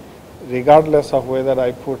week, regardless of whether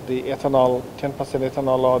I put the ethanol, 10%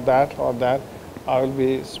 ethanol or that, I will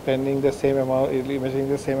be spending the same amount, emitting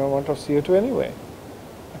the same amount of CO2 anyway.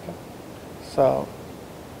 Okay. So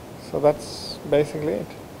that's basically it.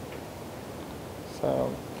 So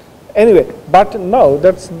anyway, but no,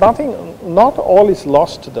 that's nothing, not all is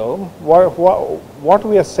lost though. What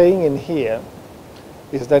we are saying in here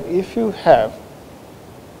is that if you have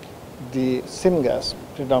the syngas,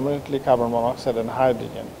 predominantly carbon monoxide and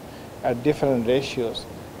hydrogen, at different ratios,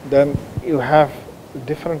 then you have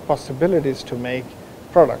different possibilities to make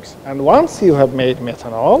products. And once you have made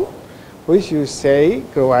methanol, which you say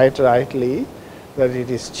quite rightly that it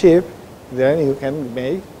is cheap, then you can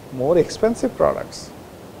make more expensive products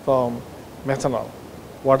from methanol.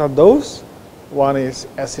 What are those? One is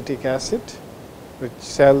acetic acid, which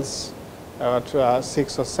sells at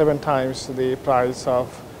 6 or 7 times the price of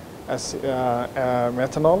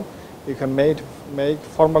methanol. You can make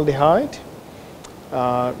formaldehyde.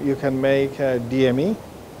 You can make DME,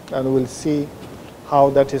 and we'll see how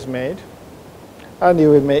that is made. And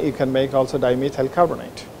you can make also dimethyl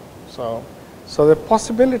carbonate. So the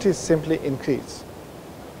possibilities simply increase.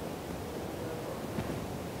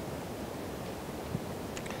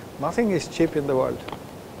 Nothing is cheap in the world.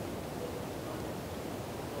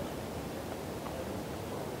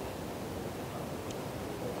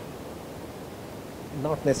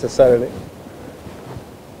 Not necessarily.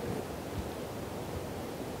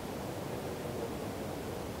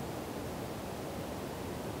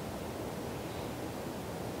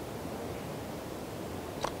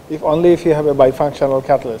 If you have a bifunctional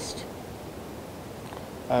catalyst.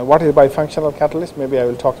 What is a bifunctional catalyst? Maybe I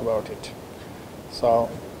will talk about it. So,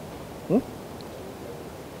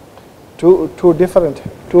 two different,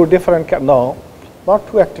 no, not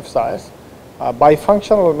two active sites.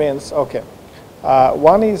 Bifunctional means, okay.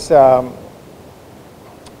 One is in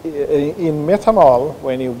methanol,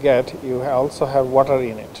 when you also have water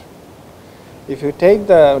in it. If you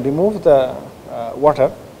remove the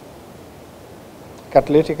water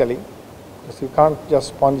catalytically, because you can't just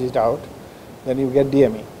sponge it out, then you get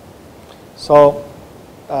DME. So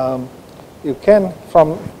you can,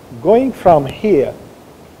 going from here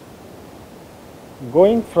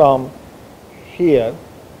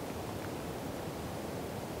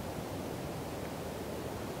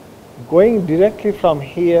going directly from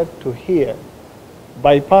here to here,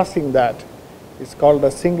 bypassing that, is called a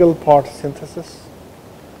single pot synthesis.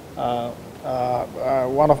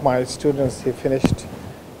 One of my students, he finished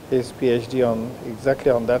his PhD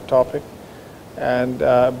exactly on that topic, and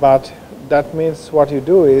but that means what you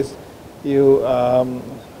do is you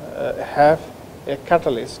have a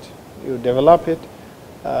catalyst, you develop it,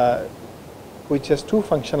 which has two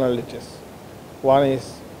functionalities. One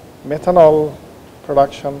is methanol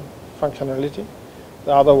production functionality,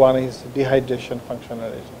 the other one is dehydration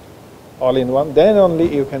functionality, all in one. Then only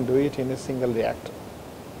you can do it in a single reactor,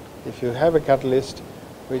 if you have a catalyst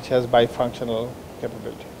which has bifunctional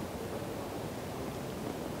capability.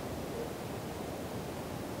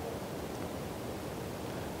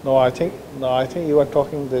 No, I think you are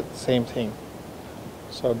talking the same thing.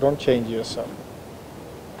 So don't change yourself.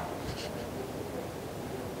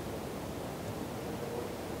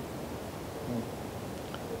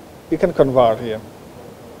 You can convert here.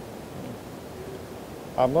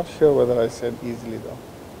 I'm not sure whether I said easily though.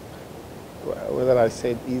 Whether I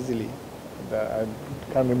said easily, I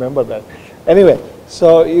can't remember that. Anyway,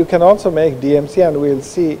 so you can also make DMC, and we'll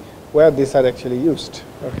see where these are actually used.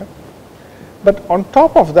 Okay. But on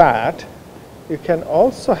top of that, you can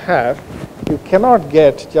also have, you cannot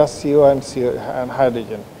get just CO and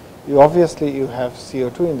hydrogen. You have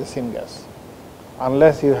CO2 in the syngas,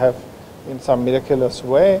 unless you have, in some miraculous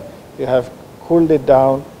way, you have cooled it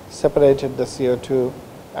down, separated the CO2,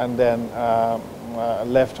 and then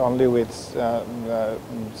left only with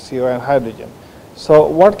CO and hydrogen. So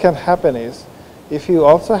what can happen is, if you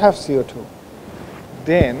also have CO2,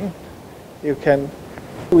 then you can,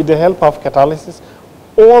 with the help of catalysis,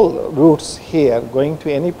 all routes here going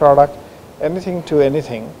to any product, anything to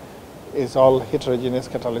anything, is all heterogeneous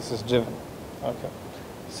catalysis driven. Okay.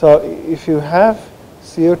 So if you have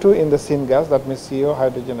CO2 in the syngas, that means CO,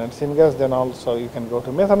 hydrogen and syngas, then also you can go to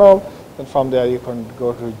methanol, and from there you can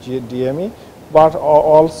go to DME, but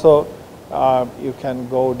also you can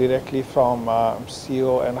go directly from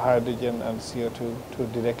CO and hydrogen and CO2 to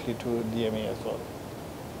directly to DME as well.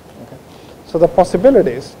 Okay. So the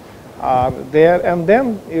possibilities are there, and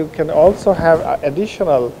then you can also have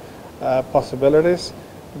additional possibilities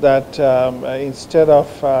that instead of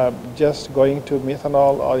just going to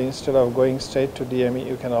methanol, or instead of going straight to DME,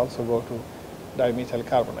 you can also go to dimethyl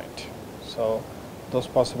carbonate. So those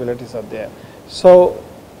possibilities are there. So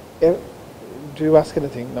do you ask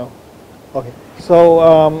anything? No? Okay.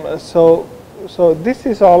 So so this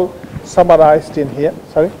is all summarized in here.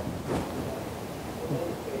 Sorry?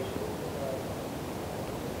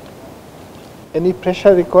 Any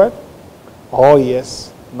pressure required? Oh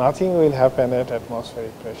yes. Nothing will happen at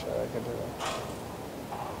atmospheric pressure, I can tell you.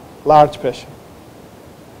 Large pressure.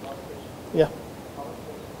 Yeah.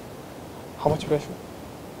 How much pressure?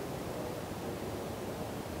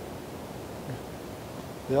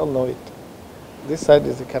 They all know it. This side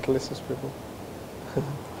is the catalysis people.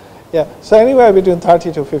 Yeah. So anywhere between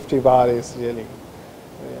 30 to 50 bar is really.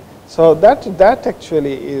 Yeah. So that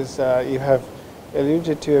actually is you have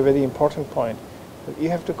alluded to a very important point. You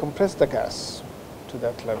have to compress the gas to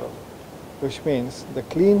that level, which means the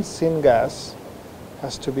clean syngas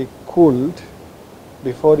has to be cooled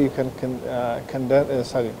before you can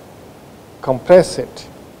compress it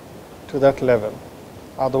to that level.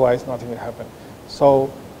 Otherwise, nothing will happen. So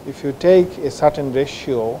if you take a certain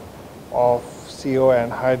ratio of CO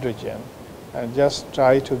and hydrogen and just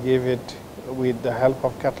try to give it with the help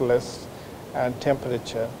of catalyst and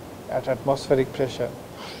temperature at atmospheric pressure,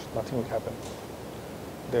 nothing will happen.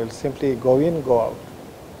 They will simply go in, go out.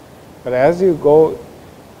 But as you go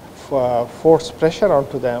force pressure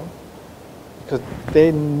onto them, because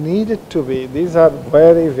they need it to be, these are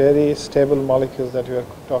very, very stable molecules that we are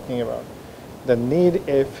talking about. They need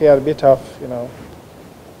a fair bit of, they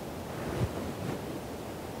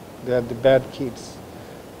are the bad kids.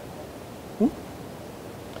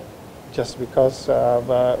 Just because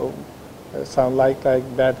sound like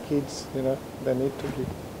bad kids, they need to be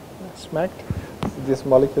smacked. These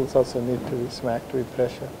molecules also need to be smacked with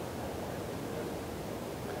pressure.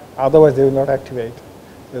 Otherwise, they will not activate.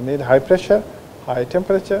 They need high pressure, high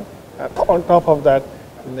temperature, and on top of that,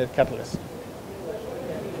 you need catalyst.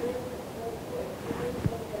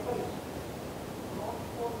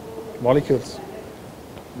 Molecules.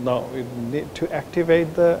 No, we need to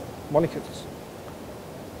activate the molecules.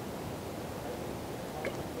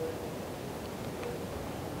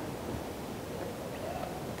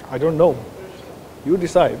 I don't know. You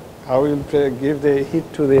decide how you will give the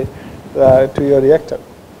heat to to your reactor.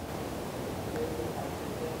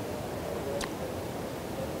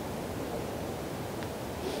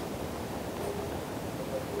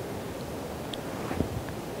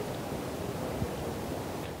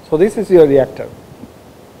 So this is your reactor.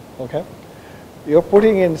 Okay, you're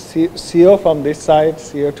putting in CO from this side,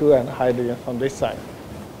 CO2 and hydrogen from this side,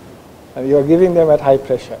 and you're giving them at high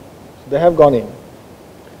pressure. They have gone in.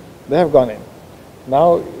 They have gone in.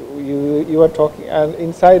 Now you are talking, and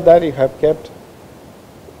inside that you have kept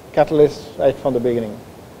catalyst right from the beginning.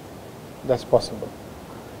 That's possible.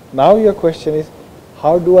 Now your question is,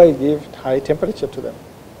 how do I give high temperature to them?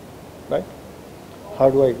 Right?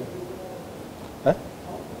 How do I give? Huh?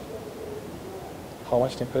 How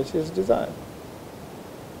much temperature is desired?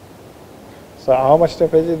 So how much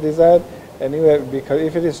temperature is desired? Anywhere, because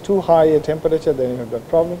if it is too high a temperature, then you have got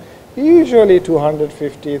problem. Usually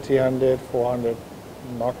 250, 300, 400,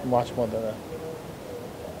 not much more than that.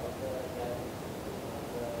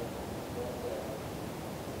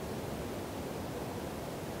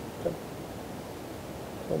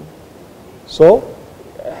 So,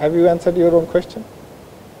 have you answered your own question?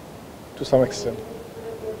 To some extent.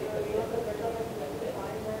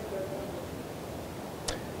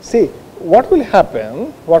 See, what will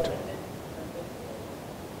happen, what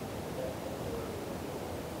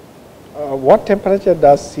temperature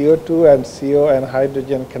does CO2 and CO and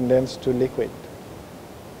hydrogen condense to liquid?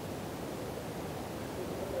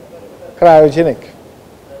 Cryogenic.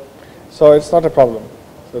 So it's not a problem.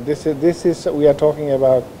 So this is we are talking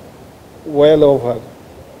about well over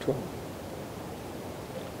 2.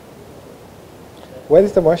 Where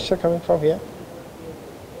is the moisture coming from here?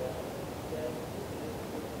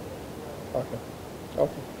 Okay.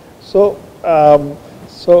 Okay. So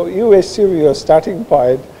so you assume your starting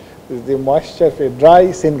point is the moisture of a dry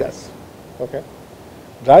syngas. Okay.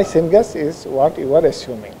 Dry syngas is what you are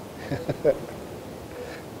assuming.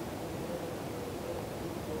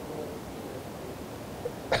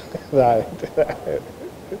 Right.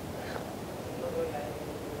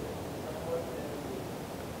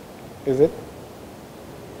 Is it?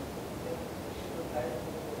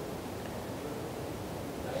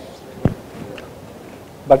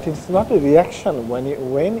 But it's not a reaction when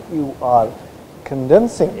you are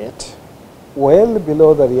condensing it well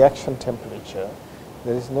below the reaction temperature.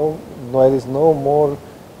 There is no more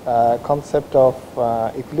concept of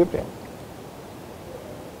equilibrium.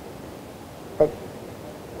 But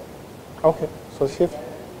okay, so shift.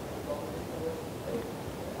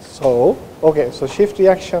 So okay, so shift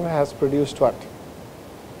reaction has produced what?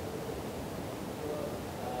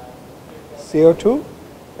 CO2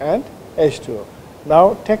 and H2O.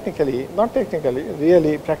 Now technically, not technically,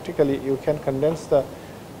 really practically, you can condense the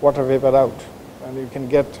water vapor out and you can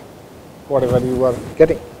get whatever you are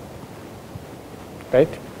getting, right?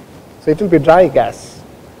 So it will be dry gas.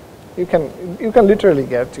 You can literally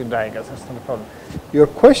get to dry gas. That's not a problem. Your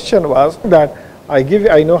question was that I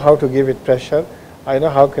know how to give it pressure. I know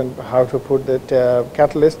how to put that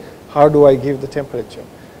catalyst. How do I give the temperature?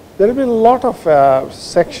 There will be a lot of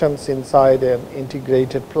sections inside an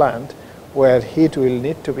integrated plant where heat will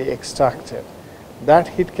need to be extracted. That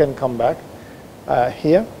heat can come back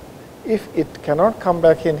here. If it cannot come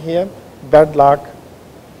back in here, bad luck,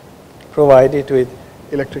 provide it with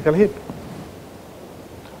electrical heat.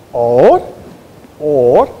 Or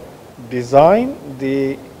design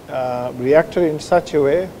the reactor in such a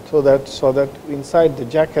way so that inside the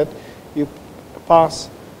jacket you pass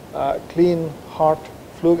clean hot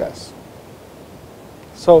flue gas.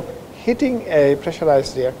 So heating a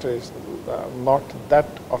pressurized reactor is not that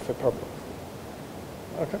of a problem.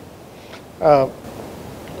 Okay.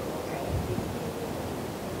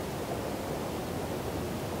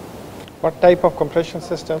 What type of compression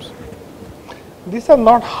systems? These are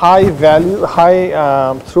not high value, high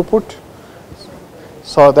throughput.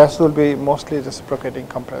 So this will be mostly reciprocating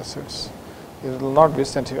compressors. It will not be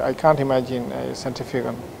centrifugal. I can't imagine a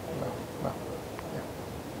centrifugal. No.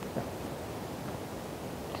 Yeah.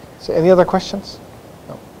 So any other questions?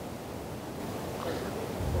 No.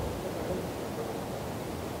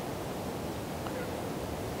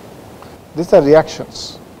 These are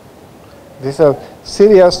reactions. These are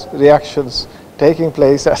serious reactions taking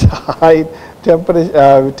place at high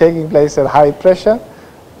temperature, taking place at high pressure,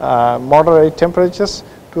 moderate temperatures,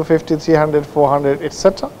 250, 300, 400,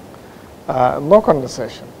 etc. No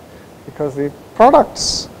condensation, because the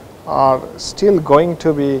products are still going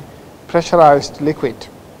to be pressurized liquid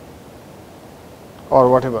or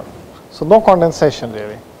whatever. So no condensation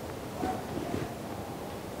really.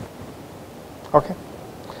 Okay.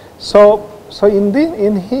 So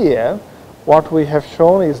in here, what we have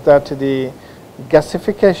shown is that the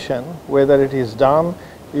gasification, whether it is done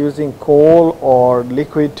using coal or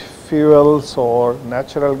liquid fuels or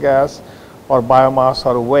natural gas or biomass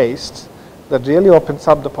or waste, that really opens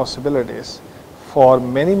up the possibilities for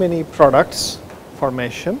many products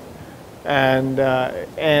formation, and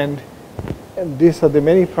these are the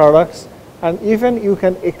many products, and even you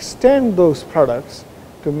can extend those products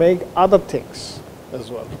to make other things as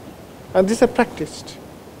well, and these are practiced.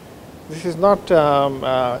 This is not,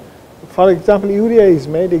 for example, urea is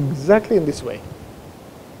made exactly in this way.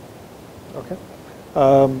 Okay,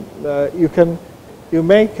 you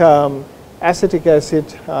make acetic acid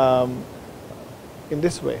in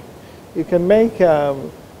this way. You can make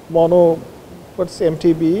what's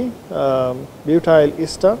MTBE, butyl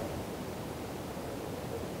ester.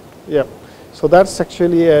 Yeah, so that's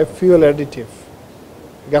actually a fuel additive,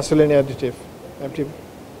 gasoline additive, MTBE,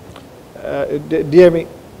 DME.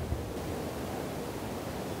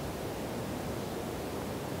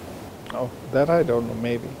 Oh, that I don't know,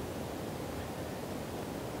 maybe.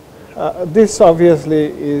 This obviously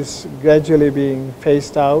is gradually being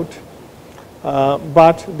phased out,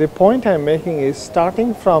 but the point I'm making is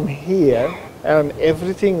starting from here and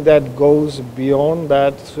everything that goes beyond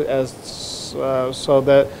that,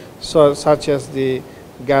 such as the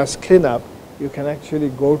gas cleanup, you can actually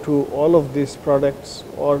go to all of these products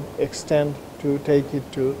or extend to take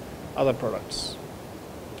it to other products.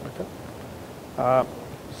 Okay.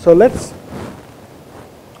 So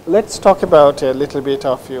let's talk about a little bit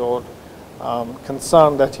of your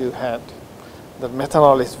concern that you had, that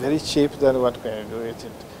methanol is very cheap, then what can you do with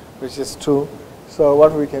it, which is true. So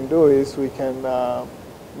what we can do is we can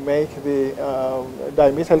make the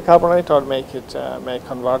dimethyl carbonate or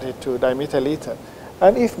convert it to dimethyl ether.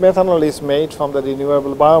 And if methanol is made from the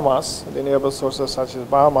renewable biomass, renewable sources such as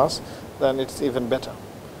biomass, then it's even better.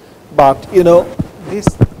 But you know, this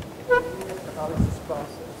catalysis process,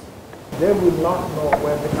 they will not know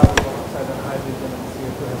where the carbon monoxide and hydrogen and CO2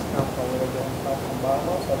 who has come from whether they have come from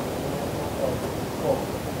Bahamas or Coke.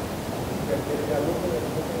 They are looking at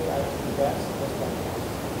the gas just like this.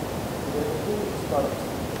 There are two products.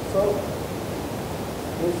 So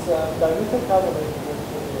this dimethyl carbonate is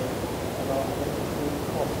actually around 23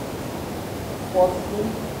 positive.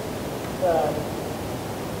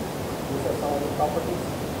 These are some of the properties,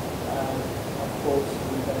 and of course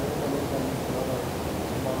the dimethyl is another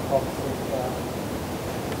non-toxic gas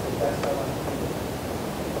carbonate.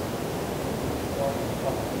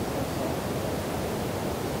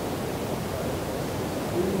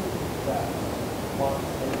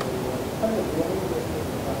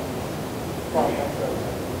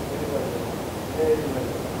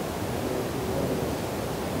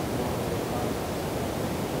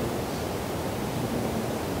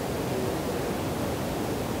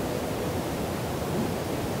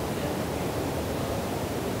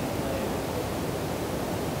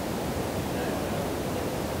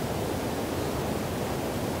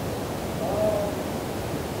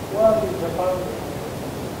 Well, in Japan,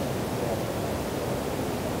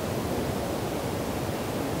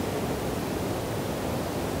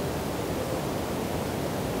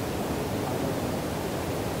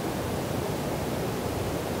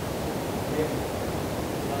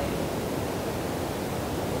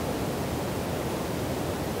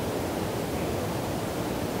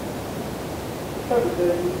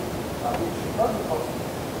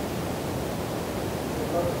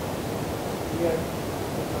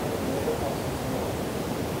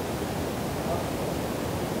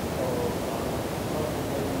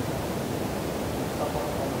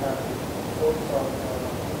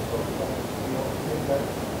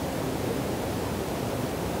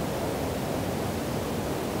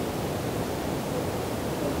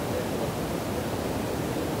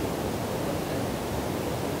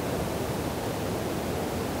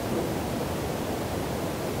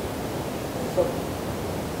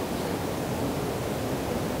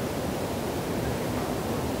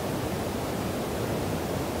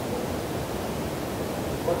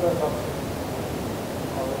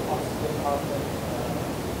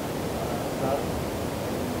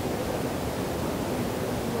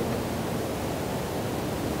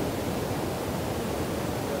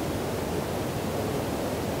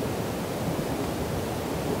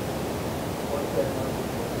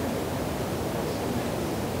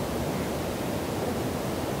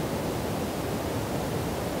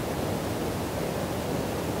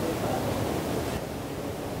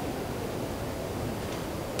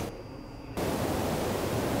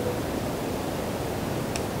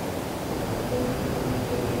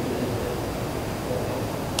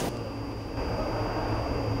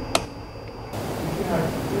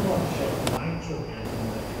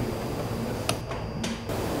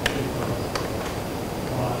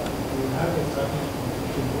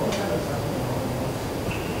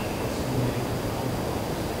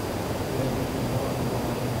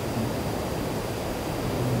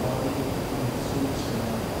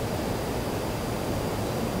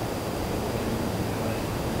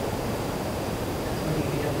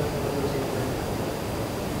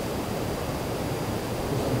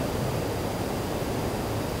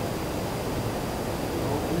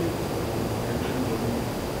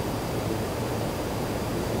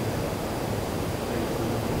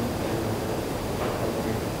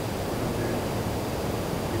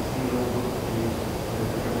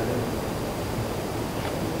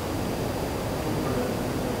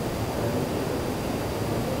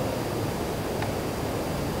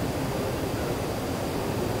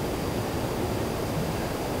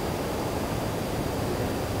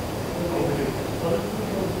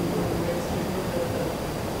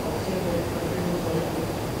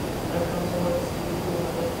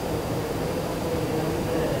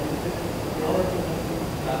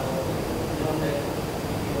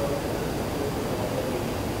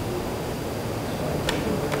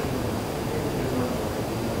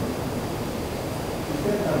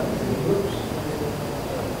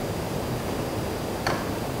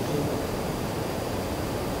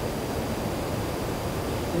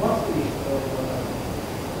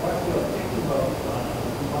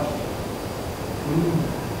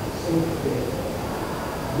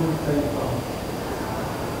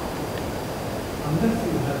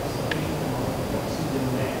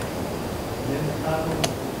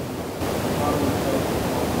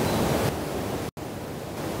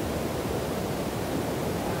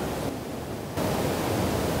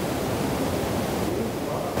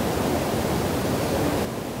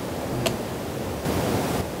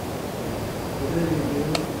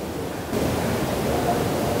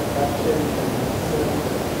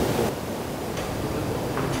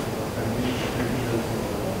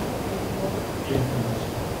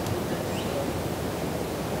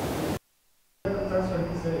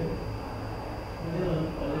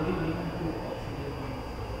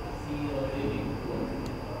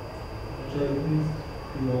 it means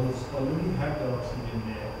you already have the oxygen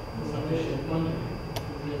there in sufficient quantity,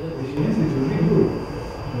 which means it will be good.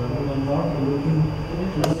 You are not looking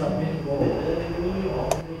to submit more.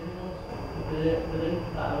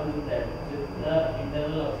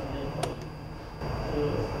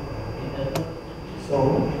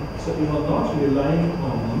 So you are not relying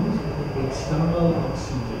on external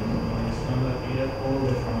oxygen or external air all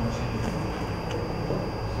the from oxygen.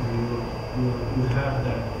 So you have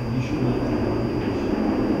that additional advantage.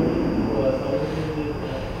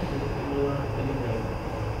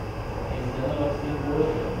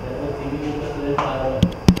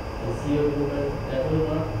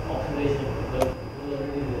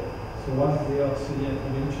 So what the oxygen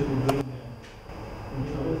eventually bring them?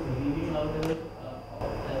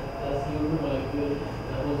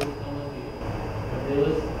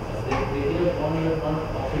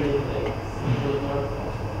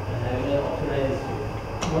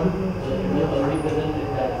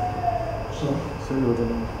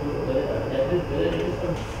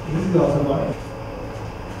 This is also one.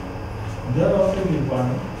 They are also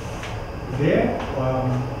important. There,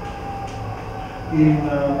 in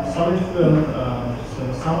solid fuel, so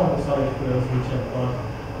some of the solid fuels which have got,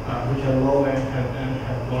 which are low and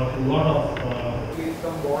have got a lot of.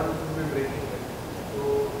 Some bonds will be breaking. So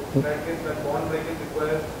in that case, that bond breaking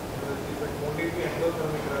requires energy, but won't it be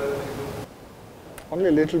endothermic rather than exothermic? Only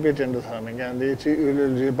a little bit endothermic,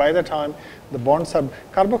 and by the time the bonds are,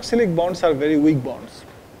 carboxylic bonds are very weak bonds.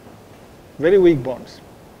 Very weak bonds.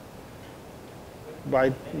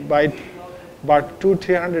 By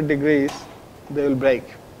 200-300 degrees, they will break.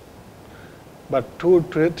 But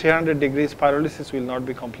 200-300 degrees pyrolysis will not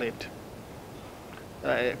be complete.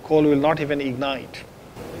 Coal will not even ignite.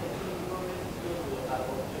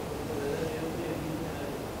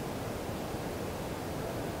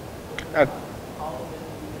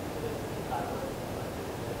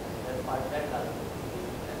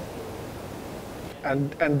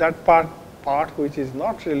 And that part which is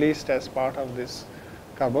not released as part of this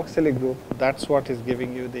carboxylic group, that's what is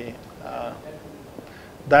giving you the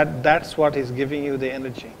that's what is giving you the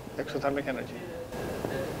energy, exothermic energy.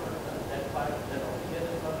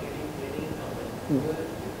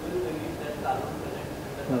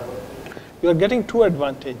 You are getting two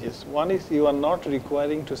advantages. One is you are not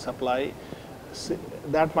requiring to supply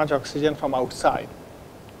that much oxygen from outside,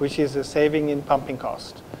 which is a saving in pumping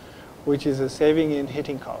cost, which is a saving in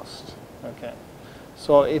heating cost. Okay,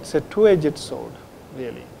 so it's a two-edged sword,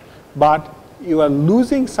 really. But you are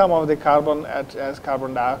losing some of the carbon as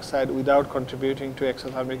carbon dioxide without contributing to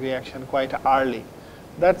exothermic reaction quite early.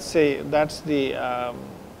 That's the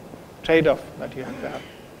trade-off that you have to have.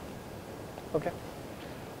 Okay.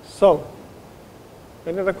 So,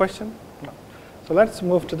 any other question? No. So let's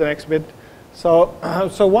move to the next bit. So,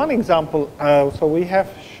 so one example. So we have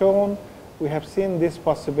seen these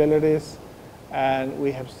possibilities, and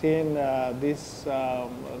we have seen these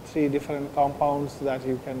 3 different compounds that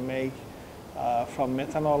you can make from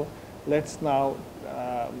methanol. Let's now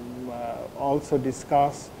also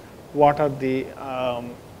discuss what are the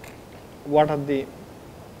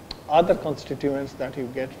other constituents that you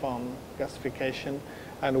get from gasification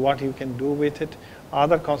and what you can do with it.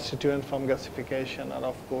 Other constituents from gasification are,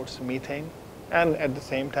 of course, methane, and at the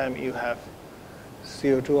same time you have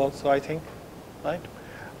CO2 also, I think, right?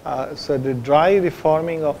 So the dry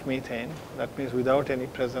reforming of methane, that means without any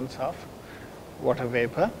presence of water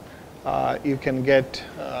vapor, you can get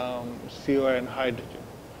CO and hydrogen.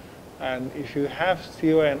 And if you have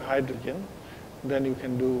CO and hydrogen, then you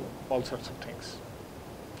can do all sorts of things.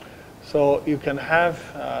 So you can have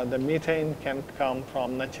the methane can come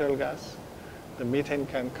from natural gas, the methane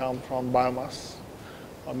can come from biomass,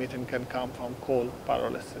 or methane can come from coal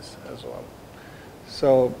pyrolysis as well.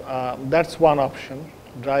 So that's one option,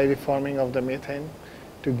 dry reforming of the methane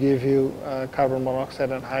to give you carbon monoxide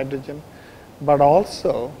and hydrogen. But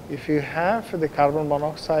also, if you have the carbon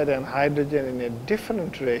monoxide and hydrogen in a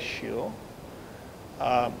different ratio,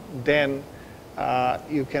 then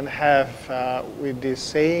you can have with the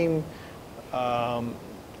same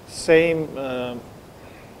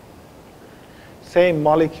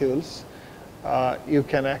molecules, you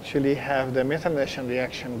can actually have the methylation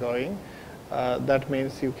reaction going. That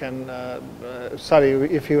means you can,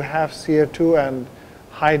 if you have CO2 and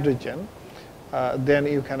hydrogen, then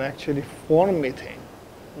you can actually form methane.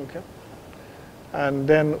 Okay, and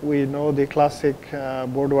then we know the classic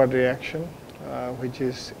Borduas reaction, which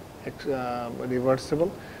is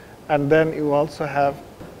reversible, and then you also have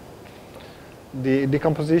the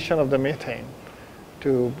decomposition of the methane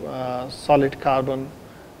to solid carbon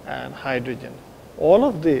and hydrogen. All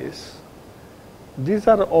of these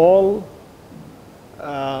are all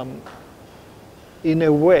in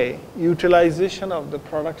a way, utilization of the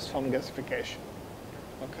products from gasification.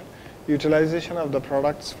 Okay. Utilization of the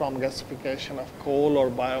products from gasification of coal or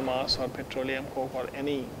biomass or petroleum coke or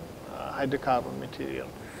any hydrocarbon material.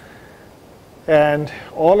 And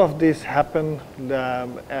all of this happen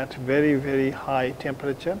at very, very high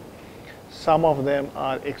temperature. Some of them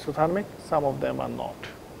are exothermic, some of them are not.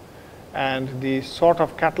 And the sort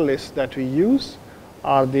of catalysts that we use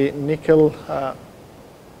are the nickel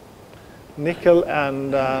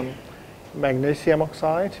and magnesium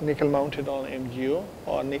oxide, nickel mounted on MgO,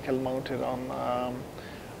 or nickel mounted on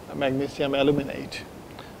magnesium aluminate.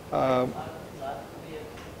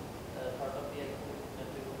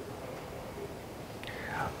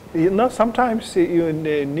 Sometimes you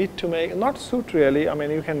need to make, not soot really. I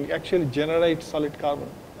mean, you can actually generate solid carbon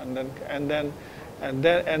and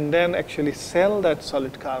then actually sell that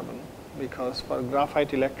solid carbon, because for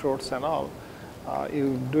graphite electrodes and all,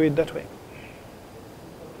 you do it that way.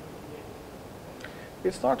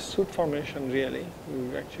 It's not soot formation really.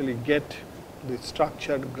 You actually get the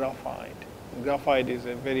structured graphite. Graphite is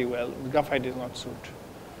graphite is not soot.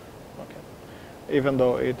 Okay. Even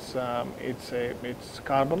though it's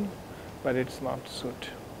carbon, but it's not soot.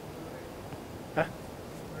 Huh?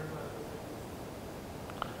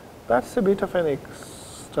 That's a bit of an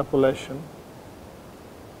extrapolation,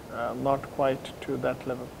 not quite to that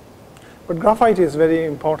level. But graphite is very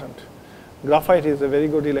important. Graphite is a very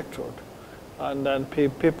good electrode, and then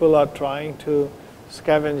people are trying to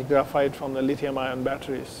scavenge graphite from the lithium-ion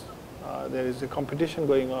batteries. There is a competition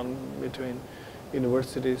going on between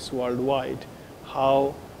universities worldwide,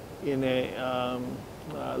 how in a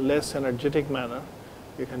less energetic manner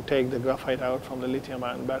you can take the graphite out from the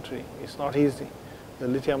lithium-ion battery. It's not easy. The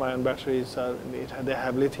lithium-ion batteries they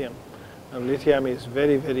have lithium, and lithium is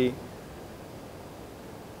very, very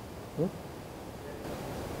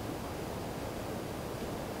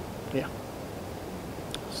yeah.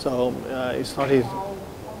 So it's not easy.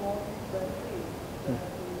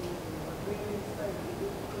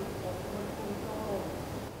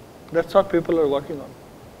 That's what people are working on.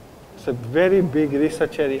 It's a very big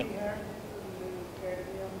research area.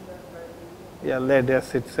 Yeah, lead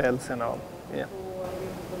acid cells and all. Yeah.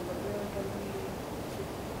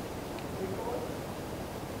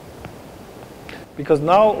 Because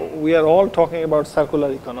now we are all talking about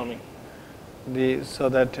circular economy, so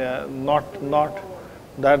that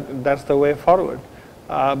that's the way forward.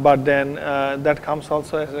 But then that comes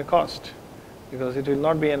also as a cost, because it will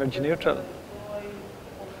not be energy neutral.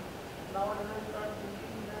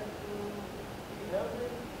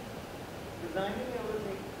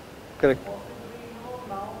 Correct.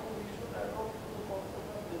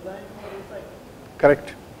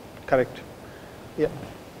 Correct. Correct. Yeah.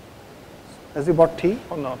 Has he bought tea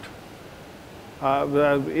or not?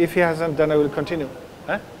 If he hasn't, then I will continue.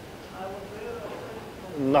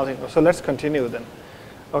 Nothing. So let's continue then.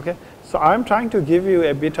 Okay. So I'm trying to give you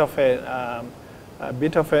a bit of a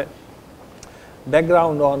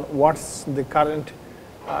background on what's the current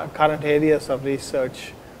areas of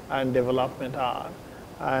research and development are,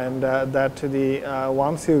 and that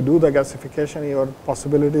once you do the gasification, your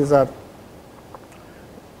possibilities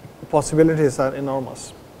are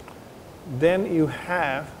enormous. Then you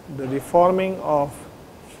have the reforming of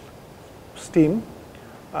steam,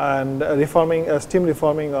 and steam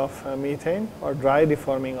reforming of methane, or dry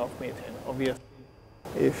reforming of methane. Obviously,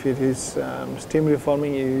 if it is steam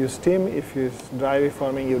reforming, you use steam. If it is dry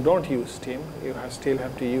reforming, you don't use steam. You still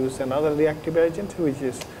have to use another reactive agent, which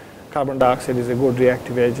is carbon dioxide. Is a good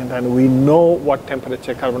reactive agent, and we know what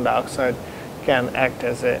temperature carbon dioxide can act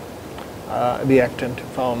as a reactant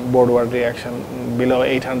from Bourgeois reaction. Below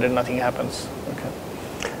 800, nothing happens. Okay.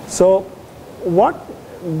 So what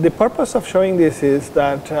the purpose of showing this is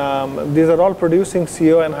that these are all producing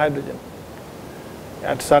CO and hydrogen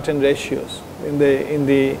at certain ratios. In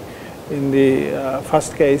the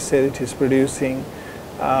first case, it is producing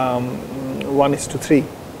 1:3.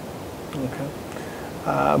 Okay.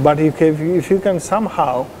 But if you can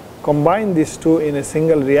somehow combine these two in a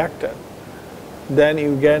single reactor, then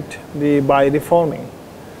you get the bi-reforming.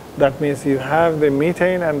 That means you have the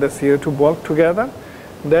methane and the CO2 bulk together.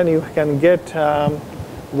 Then you can get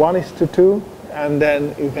 1:2, and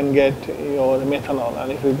then you can get your methanol.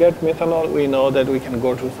 And if you get methanol, we know that we can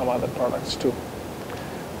go to some other products too.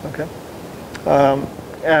 Okay.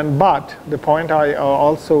 But the point I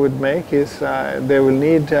also would make is they will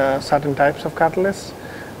need certain types of catalysts.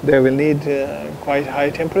 They will need quite high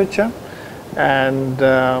temperature, and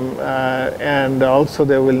also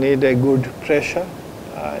they will need a good pressure.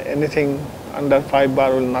 Anything under 5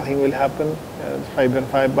 bar, nothing will happen.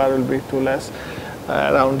 5 bar will be too less.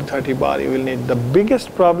 around 30 bar you will need. The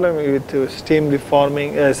biggest problem with steam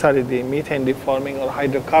reforming, the methane reforming or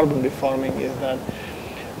hydrocarbon reforming is that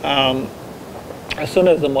as soon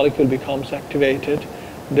as the molecule becomes activated,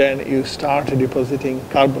 then you start depositing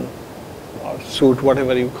carbon or soot,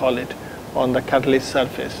 whatever you call it, on the catalyst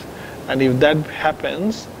surface. And if that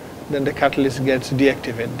happens, then the catalyst gets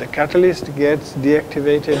deactivated. The catalyst gets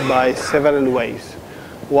deactivated by several ways.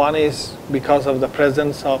 One is because of the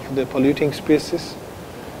presence of the polluting species.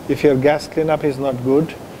 If your gas cleanup is not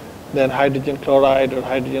good, then hydrogen chloride or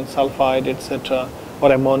hydrogen sulfide, etc.,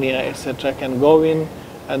 or ammonia, etc., can go in,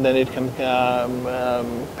 and then it can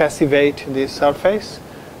passivate the surface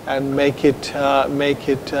and make it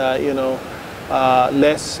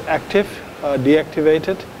less active,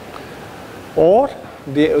 deactivated. Or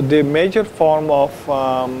the major form of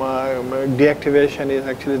deactivation is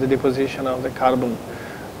actually the deposition of the carbon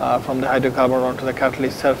from the hydrocarbon onto the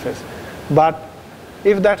catalyst surface. But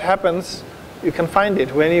if that happens, you can find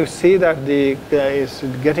it. When you see that the is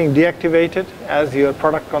getting deactivated as your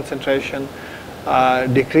product concentration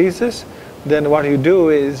decreases, then what you do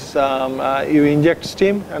is you inject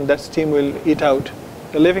steam, and that steam will eat out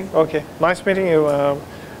the living. Okay, nice meeting you.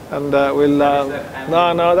 And we'll.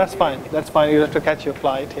 No, that's fine. That's fine. You have to catch your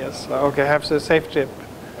flight. Yes. Okay. Have a safe trip.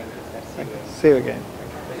 Thank you. See you again.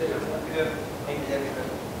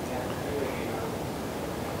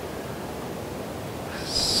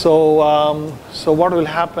 So what will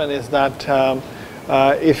happen is that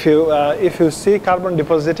if you see carbon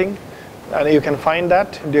depositing, and you can find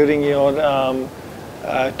that during your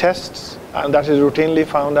tests, and that is routinely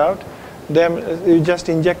found out, then you just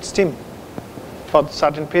inject steam for a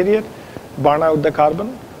certain period, burn out the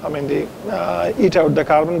carbon, eat out the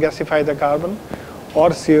carbon, gasify the carbon, or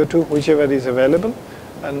CO2, whichever is available,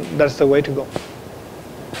 and that's the way to go.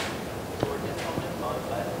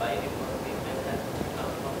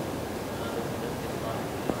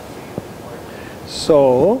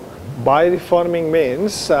 So, bioreforming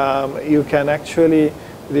means you can actually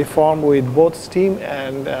reform with both steam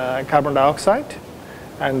and carbon dioxide,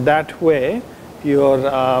 and that way your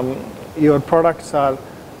products are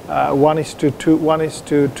 1:2,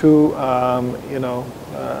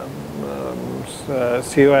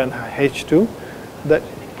 CO and H2. That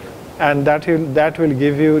will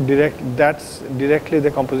give you that's directly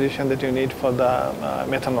the composition that you need for the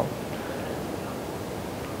methanol.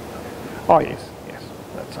 Oh yes,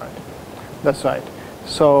 that's right.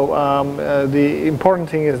 So the important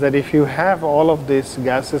thing is that if you have all of these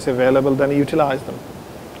gases available, then utilize them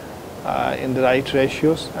in the right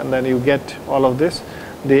ratios, and then you get all of this.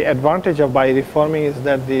 The advantage of bioreforming is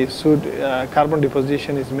that the carbon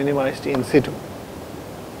deposition is minimized in situ,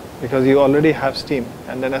 because you already have steam,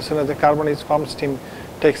 and then as soon as the carbon is formed, steam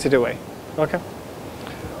takes it away. Okay.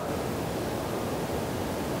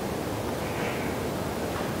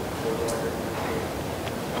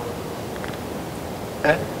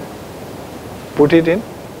 Put it in.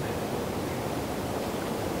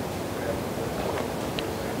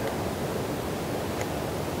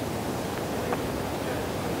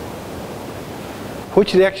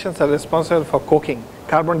 Which reactions are responsible for coking?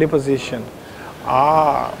 Carbon deposition.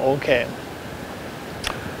 Okay.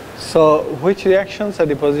 So which reactions are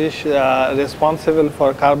responsible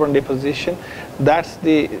for carbon deposition? That's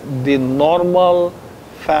the normal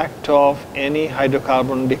fact of any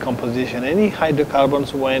hydrocarbon decomposition. Any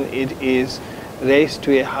hydrocarbons, when it is raised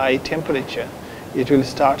to a high temperature, it will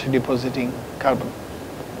start depositing carbon,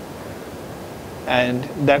 and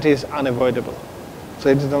that is unavoidable. So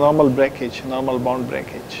it is the normal breakage, normal bond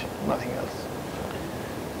breakage, nothing else.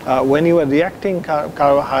 When you are reacting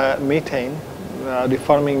methane,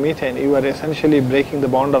 reforming methane, you are essentially breaking the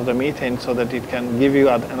bond of the methane so that it can give you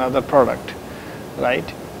another product,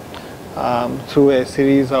 right? Through a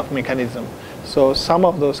series of mechanisms. So some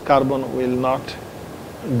of those carbon will not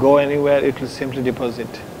go anywhere, it will simply deposit.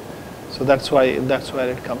 So that's where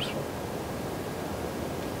it comes from.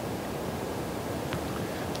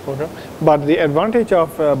 Okay. But the advantage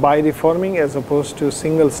of bioreforming as opposed to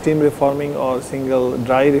single steam reforming or single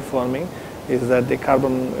dry reforming is that the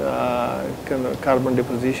carbon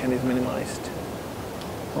deposition is minimized.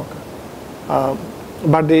 Okay.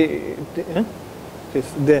 But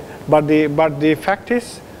the fact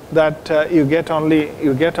is that you get only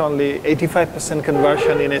 85%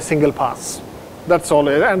 conversion in a single pass. That's all,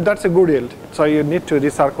 and that's a good yield. So you need to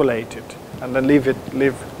recirculate it and then live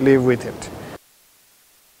with it.